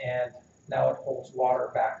plans, and now it holds water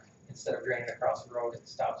back. Instead of draining across the road, it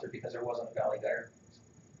stops there because there wasn't a valley gutter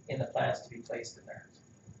in the plans to be placed in there.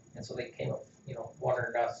 And so they came up, you know,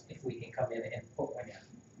 wondering us if we can come in and put one in.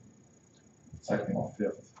 Second and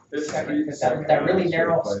Fifth. This Second, street, because that really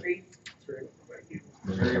narrow street,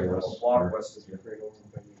 block west of here.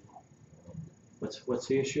 What's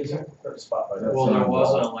the issue there? That spot by Well, there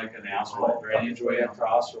wasn't like an asphalt drainage way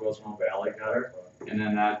across, there was no valley gutter, and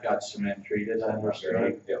then that got cement treated under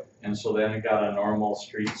street. Yep. And so then it got a normal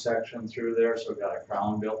street section through there, so it got a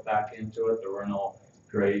crown built back into it, there were no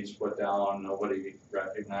grades put down, nobody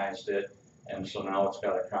recognized it. And so now it's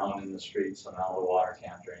got a crown in the street, so now the water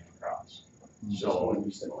can't drain across. So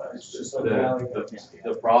It's just a valley.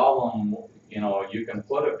 the problem, you know, you can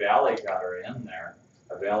put a valley gutter in there.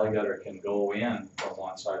 A valley gutter can go in from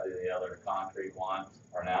one side to the other, a concrete one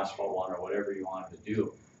or an asphalt one or whatever you want it to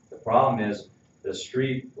do. The problem is the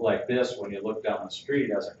street like this, when you look down the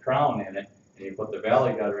street, has a crown in it, and you put the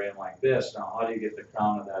valley gutter in like this. Now, how do you get the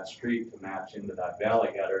crown of that street to match into that valley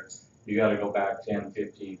gutter? You gotta go back 10,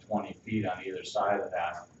 15, 20 feet on either side of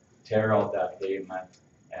that, tear out that pavement,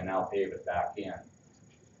 and now pave it back in.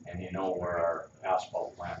 And you know where our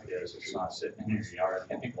asphalt plant is, it's not sitting in your yard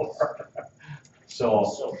anymore. So,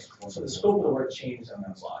 So the scope of the work changed on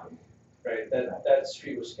that lot, right? That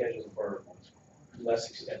street was scheduled for less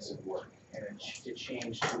extensive work, and it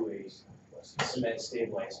changed to a cement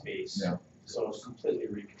stabilized base. Yeah. So it was completely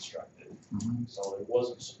reconstructed. Mhm. So there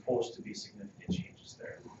wasn't supposed to be significant changes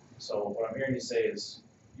there. So what I'm hearing you say is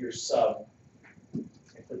your sub, and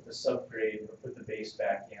put the subgrade or put the base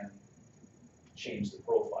back in, change the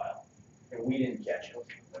profile, and we didn't catch it.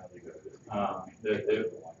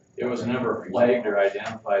 it was never flagged or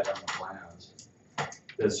identified on the plans.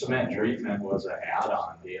 The cement treatment was an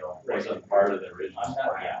add-on deal, wasn't part of the original I'm not,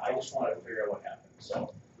 plan. yeah, I just wanted to figure out what happened.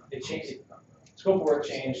 So it changed, scope of work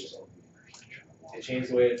changed. It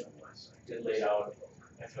changed the way it laid out.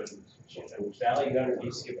 If a valley gutter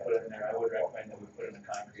needs to get put in there, I would recommend that we put in a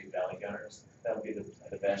concrete valley gutter. That would be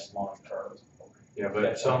the best long term. Yeah,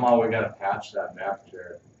 but somehow we gotta patch that back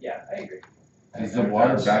there. Yeah, I agree. Is the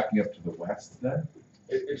water backing up to the west then?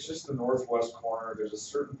 It's just the northwest corner, there's a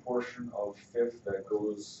certain portion of Fifth that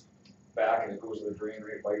goes back and it goes to the drain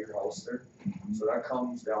right by your house there. So that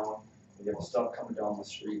comes down, you get the stuff coming down the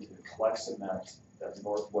street, and it collects in that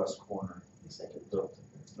northwest corner.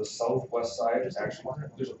 The southwest side is actually,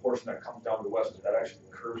 there's a portion that comes down to the west, but that actually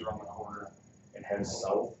curves around the corner and heads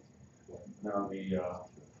south. And then on the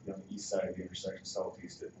east side of the intersection,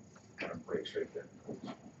 southeast, it kind of breaks right there.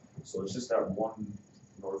 So it's just that one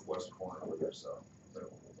northwest corner where there's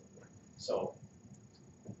So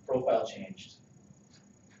profile changed.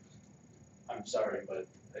 I'm sorry, but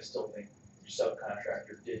I still think your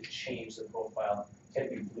subcontractor did change the profile. Had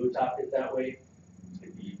we blue topped it that way,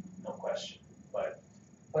 it'd be no question.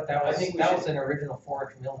 But that I was, think we that should- was an original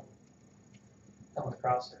 4-inch milling coming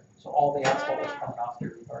across there. So all the asphalt was coming off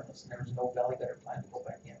there regardless, and there was no valley gutter plan to go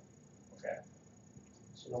back in. Okay.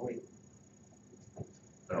 So nobody,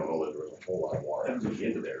 I don't know that there was a whole lot of water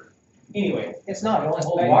into there. Anyway, it's not, it only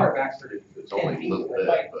holds water back for, It's only a little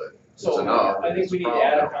bit, but it's so enough. I think It's we need to probably-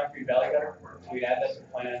 add a concrete valley gutter. We add that to the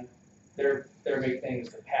plan. Their big thing is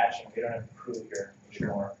the patching. We don't have to prove here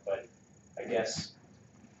anymore, but I guess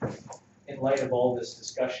in light of all this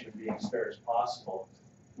discussion of being as fair as possible,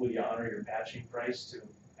 would you honor your patching price to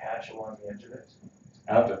patch along the edge of it?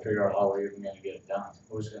 I have to figure out how we're even gonna get it done,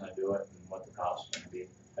 who's gonna do it and what the cost is gonna be.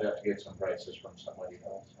 I'd have to get some prices from somebody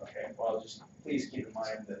else. Okay, well, just please keep in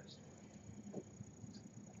mind that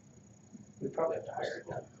we probably have to hire it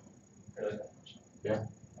done. Really? Yeah.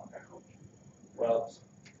 Okay. Well,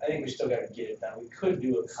 I think we still gotta get it done. We could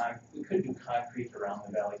do concrete around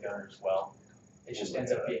the valley gutter as well. It just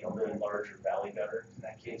ends up being a little larger valley gutter in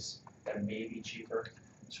that case, that may be cheaper.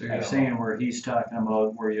 So you're saying where he's talking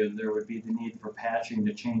about where there would be the need for patching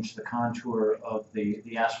to change the contour of the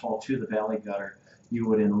asphalt to the valley gutter, you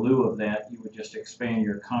would, in lieu of that, you would just expand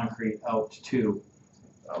your concrete out to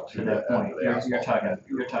that point.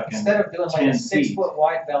 You're talking Instead of doing like 10 a 6 feet. foot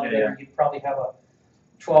wide valley Yeah, gutter, you'd probably have a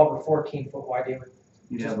 12 or 14 foot wide, they would,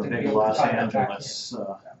 you'd just have a to big be able to Los tie that back in. Angeles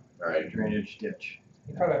Right. drainage ditch.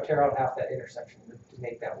 you probably have to tear out half that intersection to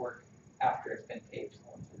make that work after it's been paved.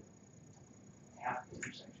 Half the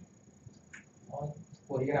intersection. Well,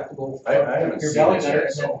 you're gonna have to go I haven't your seen valley this gutter yet,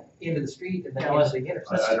 and then so into the street and then Yeah, into let's- the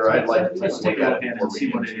intersection. I'd like to Let's look take a at look it at it before and we see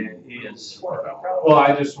get what into- it is. Well,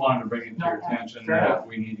 I just wanted to bring it to your No, attention fair that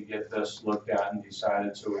we need to get this looked at and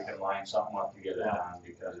decided so we can line something up to get it done,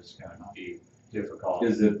 because it's gonna be difficult.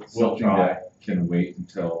 Is it something try. that can wait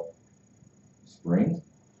until spring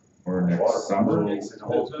or Water next summer? It's a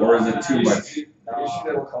whole- Or is it too The much? issue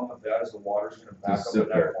that'll come with that is the water's gonna back up sit in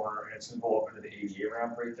there. that corner, and it's gonna go up into the ADA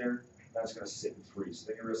ramp right there, that's gonna sit and freeze,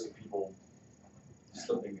 they can risk of people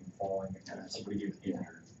slipping and falling and somebody getting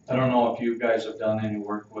injured. I don't know if you guys have done any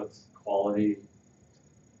work with Quality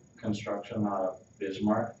Construction out of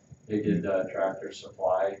Bismarck. They did the Tractor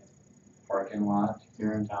Supply parking lot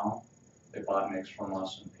here in town. They bought mix from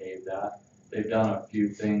us and paved that. They've done a few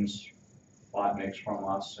things, bought mix from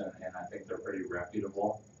us, and I think they're pretty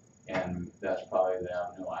reputable. And that's probably the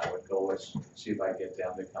avenue I would go with, see if I get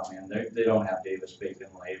them to come in. They don't have Davis-Bacon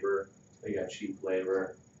labor, they got cheap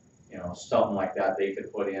labor, you know, something like that they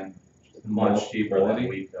could put in much cheaper than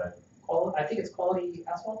we could. I think it's quality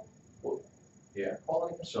asphalt? Yeah.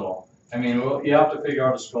 Quality. So, I mean, you have to figure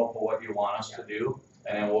out a scope of what you want us to do,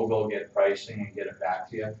 and then we'll go get pricing and get it back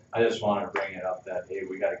to you. I just wanted to bring it up that, hey,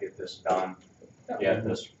 we gotta get this done,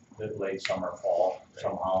 this late summer, fall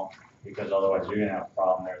somehow, because otherwise you're gonna have a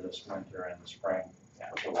problem there this winter and the spring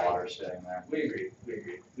with the water sitting there. We agree.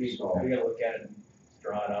 We gotta look at it and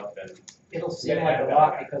draw it up and. It'll seem like a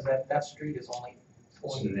lot because that street is only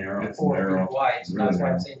It's narrow, It's 4 narrow. feet wide, so Really that's why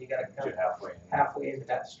I'm narrow. saying you gotta come get halfway. halfway into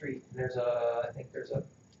that street. And there's I think there's a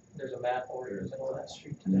manhole right in the middle of that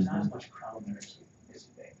street. There's not as much crown there as you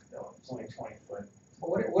think, though, it's only 20 foot.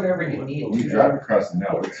 But whatever you need We to. drive across it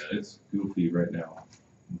now, it's goofy right now.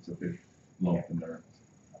 It's a big lump in there.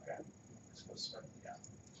 Yeah. It's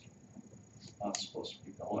not supposed to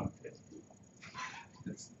be going 50.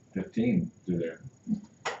 It's 15 through there.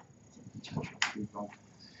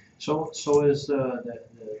 So is the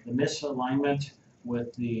misalignment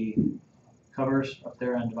with the covers up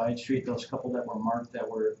there on Divide Street, those couple that were marked that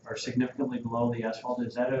are significantly below the asphalt,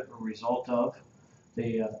 is that a result of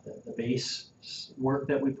the base work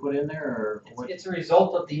that we put in there, or what? It's a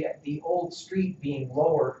result of the old street being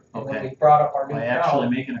lower, and when Okay. we brought up our new By actually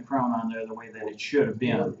crown, making a crown on there the way that it should have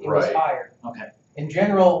been? it was Right. higher. Okay, In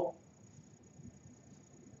general,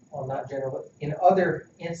 well, not general, but in other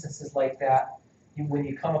instances like that, when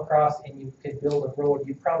you come across and you could build a road,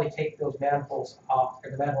 you probably take those manholes off,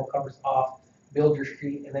 or the manhole covers off, build your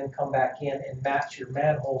street, and then come back in and match your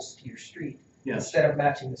manholes to your street, yes, instead of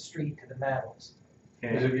matching the street to the manholes.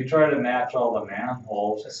 Because okay, if you try to match all the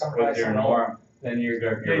manholes So summarize with your some of norm, then your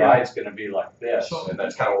Yeah. ride's gonna be like this. So- And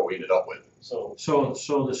that's kind of what we ended up with. So so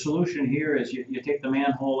the solution here is you take the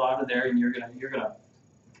manhole out of there and you're gonna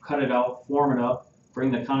cut it out, form it up, bring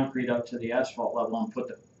the concrete up to the asphalt level and put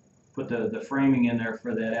the framing in there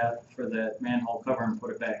for that manhole cover and put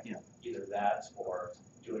it back in. either that or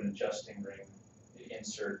do an adjusting ring,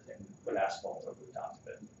 insert and put asphalt over the top of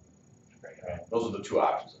it. Bring it up. Those are the two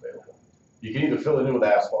options available. You can either fill it in with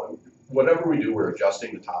asphalt, whatever we do, we're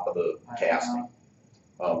adjusting the top of the casting.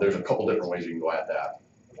 There's a couple different ways you can go at that.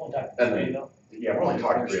 One time, And then- you know, Yeah, we're only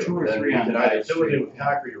talking There's three of two or them. Then three we on can the either back fill it in street. with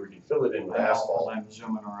concrete or we can fill it in with I know, 'cause asphalt. I'm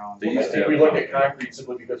zooming around. I think we look at concrete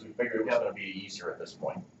simply because we figured it was gonna be easier at this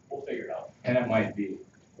point, we'll figure it out. And it might be.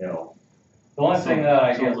 you know? The only thing that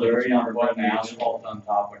I get Sounds like it's leery on more putting about asphalt on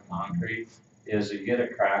top of concrete is you get a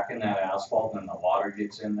crack in that asphalt and the water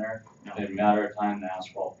gets in there. In a matter of time, the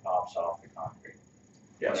asphalt pops off the concrete.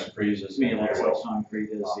 When Yes. it freezes To me, in it looks there. like concrete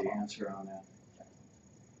is the answer on that.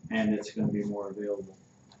 And it's gonna be more available.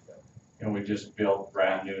 And we just built a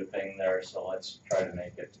brand new thing there, so let's try to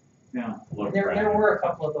make it Yeah. look There brand new. were a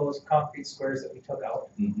couple of those concrete squares that we took out.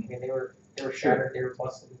 Mhm. I mean, they were shattered, they were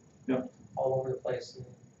busted Yep. all over the place. And,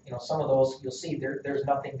 you know, some of those, you'll see, there's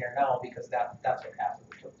nothing there now because that's what happened,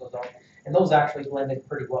 we took those out. And those actually blended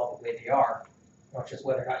pretty well the way they are, you know, it's just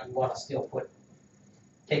whether or not you wanna still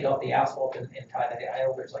take out the asphalt and tie that in. I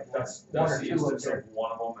know there's like one That's or the two up instance there. of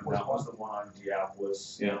one of them, and Which that was the one on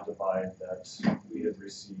Diapolis Yeah. Divide that we had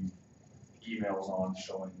received emails on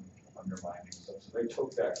showing undermining and stuff, so they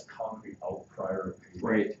took that concrete out prior to paving.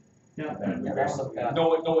 Right, yeah, And we Yeah, that basically, looked bad.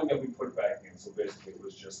 knowing that we put it back in, so basically it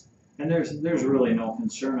was just, and there's really no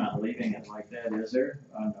concern on leaving it like that, is there?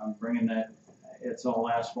 On bringing that, it's all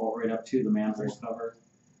asphalt right up to the manhole cover,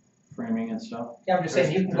 framing and stuff? Yeah, I'm just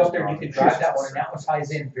saying, you can go up there and you can drive that one, and that one ties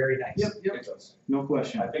in very nice. it does. No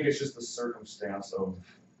question. I think it's just the circumstance of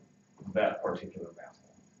that particular manhole.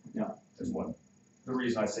 Yeah. Is what, the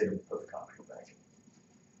reason I say to put the concrete back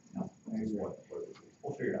in. No, I Is agree. what it would be.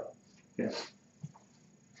 We'll figure it out.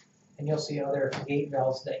 And you'll see other gate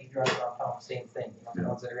valves that you drive around town, same thing, you know, the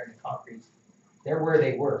ones that are in the concrete. They're where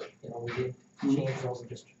they were, you know, we didn't change those and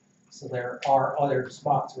just, so there are other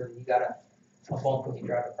spots where you got a bump when you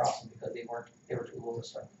drive across them because they were too low to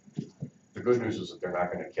start. The good news is that they're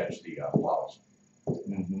not gonna catch the plows,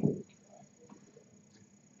 Mhm.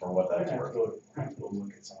 for what I'm that's gonna worth. have to go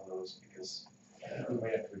look at some of those because we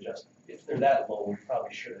might have to adjust. If they're that low, we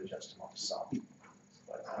probably should adjust them up some.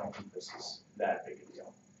 But I don't think this is that big a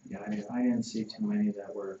deal. Yeah, I didn't see too many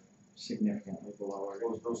that were significantly below our.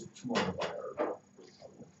 Those two on the back are.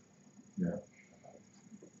 Yeah.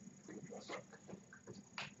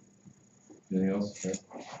 Anything else? Okay.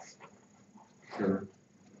 Sure.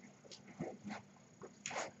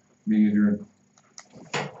 Meeting adjourned.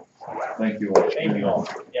 Thank you all. Thank you all,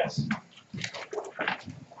 yes.